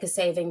probably make a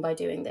saving by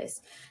doing this.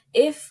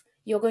 If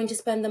you're going to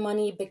spend the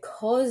money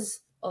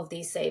because of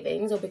these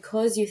savings or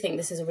because you think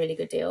this is a really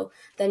good deal,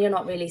 then you're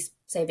not really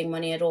saving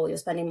money at all. You're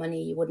spending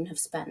money you wouldn't have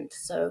spent.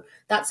 So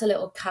that's a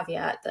little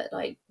caveat, that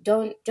like,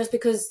 don't, just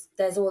because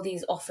there's all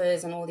these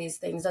offers and all these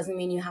things doesn't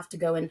mean you have to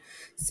go and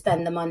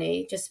spend the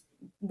money. Just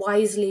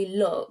wisely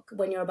look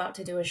when you're about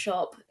to do a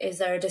shop. Is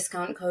there a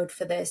discount code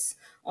for this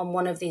on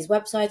one of these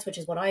websites, which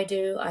is what I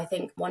do. I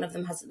think one of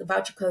them has, the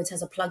Voucher Codes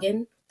has a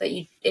plugin that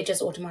it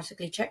just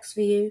automatically checks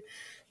for you.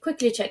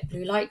 Quickly check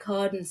Blue Light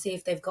card and see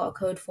if they've got a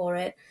code for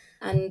it.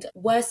 And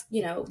worse,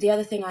 the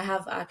other thing I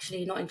have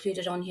actually not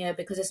included on here,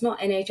 because it's not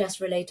NHS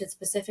related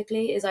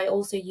specifically, is I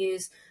also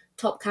use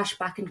Top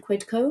Cashback and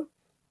Quidco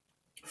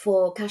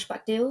for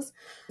cashback deals.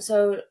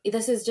 So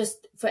this is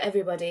just for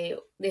everybody.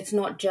 It's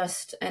not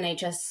just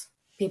NHS,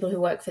 people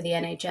who work for the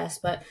NHS,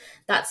 but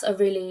that's a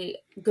really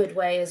good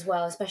way as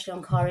well, especially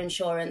on car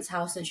insurance,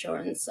 house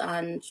insurance,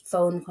 and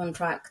phone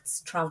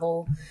contracts,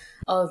 travel,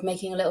 of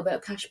making a little bit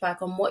of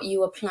cashback on what you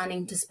were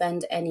planning to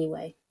spend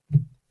anyway.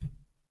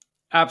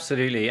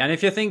 Absolutely. And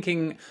if you're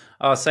thinking,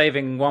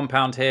 saving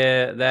 £1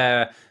 here,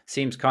 there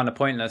seems kind of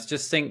pointless,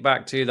 just think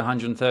back to the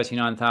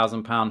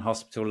 £139,000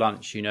 hospital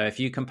lunch. If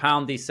you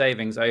compound these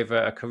savings over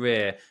a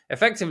career,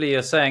 effectively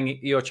you're saying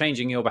you're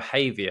changing your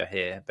behavior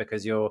here,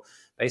 because you're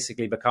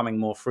basically becoming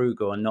more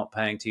frugal and not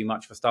paying too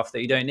much for stuff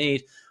that you don't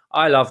need.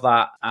 I love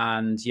that.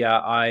 And yeah,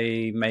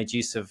 I made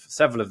use of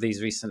several of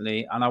these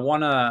recently, and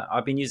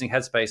I've been using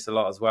Headspace a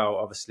lot as well,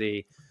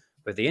 obviously.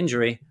 With the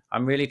injury,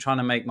 I'm really trying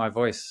to make my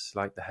voice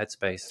like the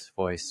Headspace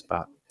voice,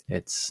 but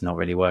it's not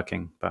really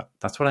working. But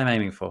that's what I'm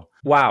aiming for.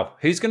 Wow.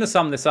 Who's going to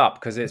sum this up?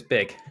 Because it's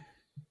big.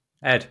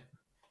 Ed.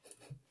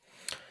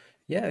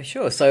 Yeah,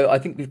 sure. So I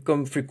think we've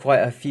gone through quite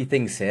a few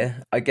things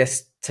here. I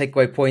guess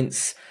takeaway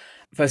points.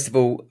 First of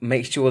all,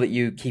 make sure that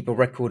you keep a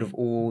record of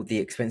all the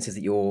expenses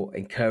that you're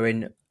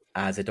incurring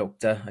as a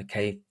doctor.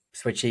 Okay.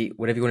 Spreadsheet,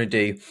 whatever you want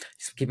to do,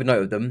 just keep a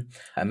note of them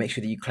and make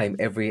sure that you claim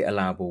every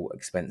allowable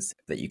expense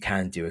that you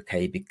can do,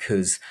 okay?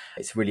 Because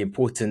it's really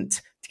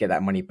important to get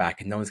that money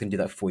back, and no one's going to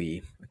do that for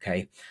you,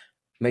 okay?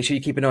 Make sure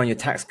you keep an eye on your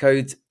tax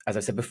code. As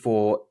I said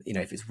before,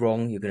 if it's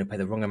wrong, you're going to pay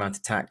the wrong amount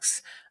of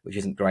tax, which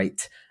isn't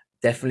great.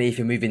 Definitely, if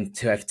you're moving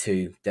to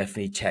F2,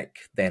 definitely check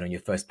then on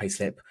your first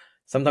payslip.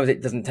 Sometimes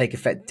it doesn't take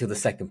effect until the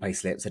second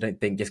payslip, so don't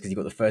think just because you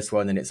got the first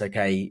one and it's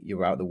okay,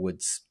 you're out of the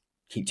woods.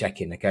 Keep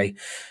checking, okay?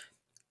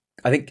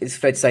 I think it's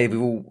fair to say, we've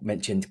all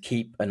mentioned,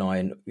 keep an eye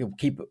on,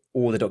 keep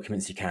all the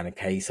documents you can,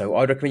 okay? So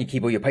I'd recommend you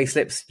keep all your pay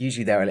slips.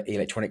 Usually they're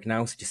electronic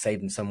now, so just save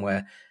them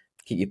somewhere.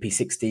 Keep your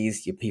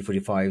P60s, your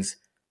P45s,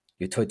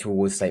 your total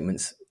rewards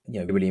statements.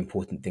 a really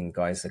important thing,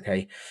 guys.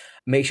 Okay,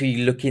 make sure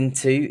you look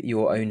into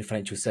your own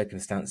financial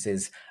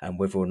circumstances and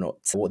whether or not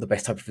what the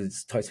best types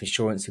of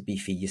insurance would be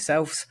for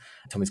yourselves.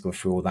 Tommy's gone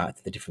through all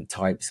that, the different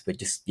types, but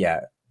just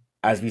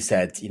as we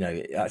said,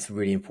 that's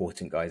really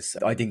important, guys.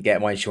 I didn't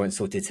get my insurance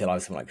sorted till I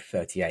was like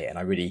 38, and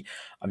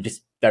I'm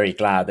just very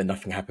glad that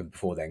nothing happened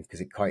before then,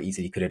 because it quite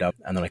easily could have done,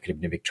 and then I could have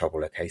been in big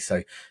trouble. Okay,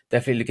 so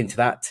definitely look into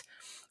that.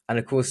 And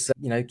of course,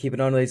 keep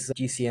an eye on those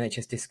juicy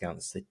NHS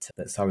discounts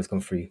that Sarah's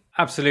gone through.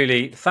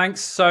 Absolutely.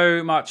 Thanks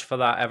so much for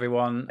that,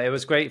 everyone. It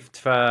was great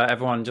for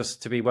everyone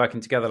just to be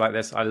working together like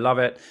this. I love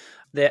it.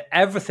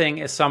 Everything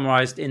is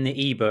summarized in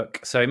the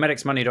ebook. So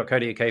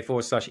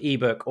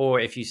medicsmoney.co.uk/ebook, or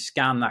if you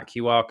scan that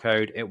QR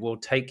code, it will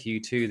take you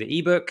to the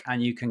ebook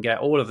and you can get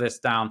all of this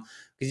down,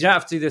 because you don't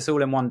have to do this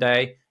all in one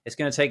day. It's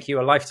going to take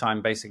you a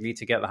lifetime basically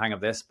to get the hang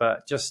of this.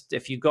 But just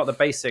if you've got the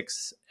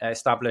basics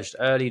established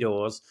early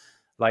doors,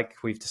 like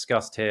we've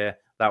discussed here,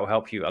 that will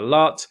help you a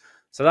lot.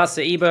 So that's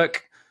the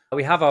ebook.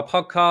 We have our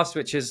podcast,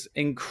 which is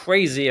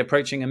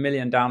approaching 1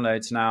 million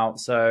downloads now.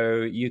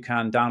 So you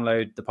can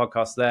download the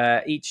podcast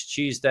there. Each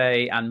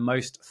Tuesday and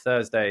most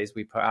Thursdays,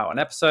 we put out an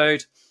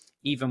episode.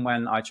 Even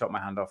when I chop my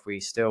hand off,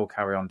 we still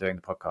carry on doing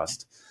the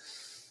podcast.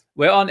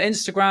 We're on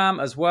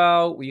Instagram as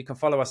well. You can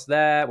follow us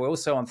there. We're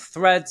also on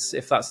Threads,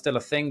 if that's still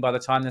a thing by the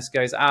time this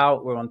goes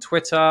out. We're on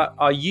Twitter.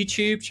 Our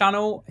YouTube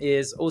channel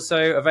is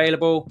also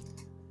available.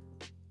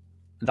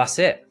 That's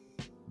it.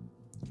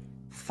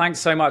 Thanks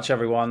so much,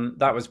 everyone.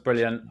 That was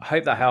brilliant. I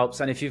hope that helps.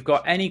 And if you've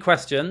got any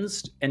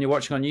questions and you're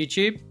watching on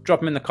YouTube,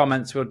 drop them in the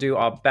comments. We'll do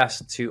our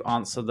best to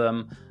answer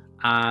them.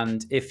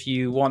 And if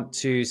you want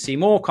to see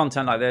more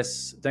content like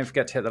this, don't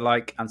forget to hit the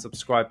like and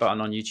subscribe button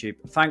on YouTube.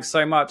 Thanks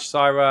so much,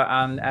 Sarah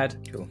and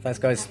Ed. Cool. Thanks,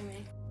 guys.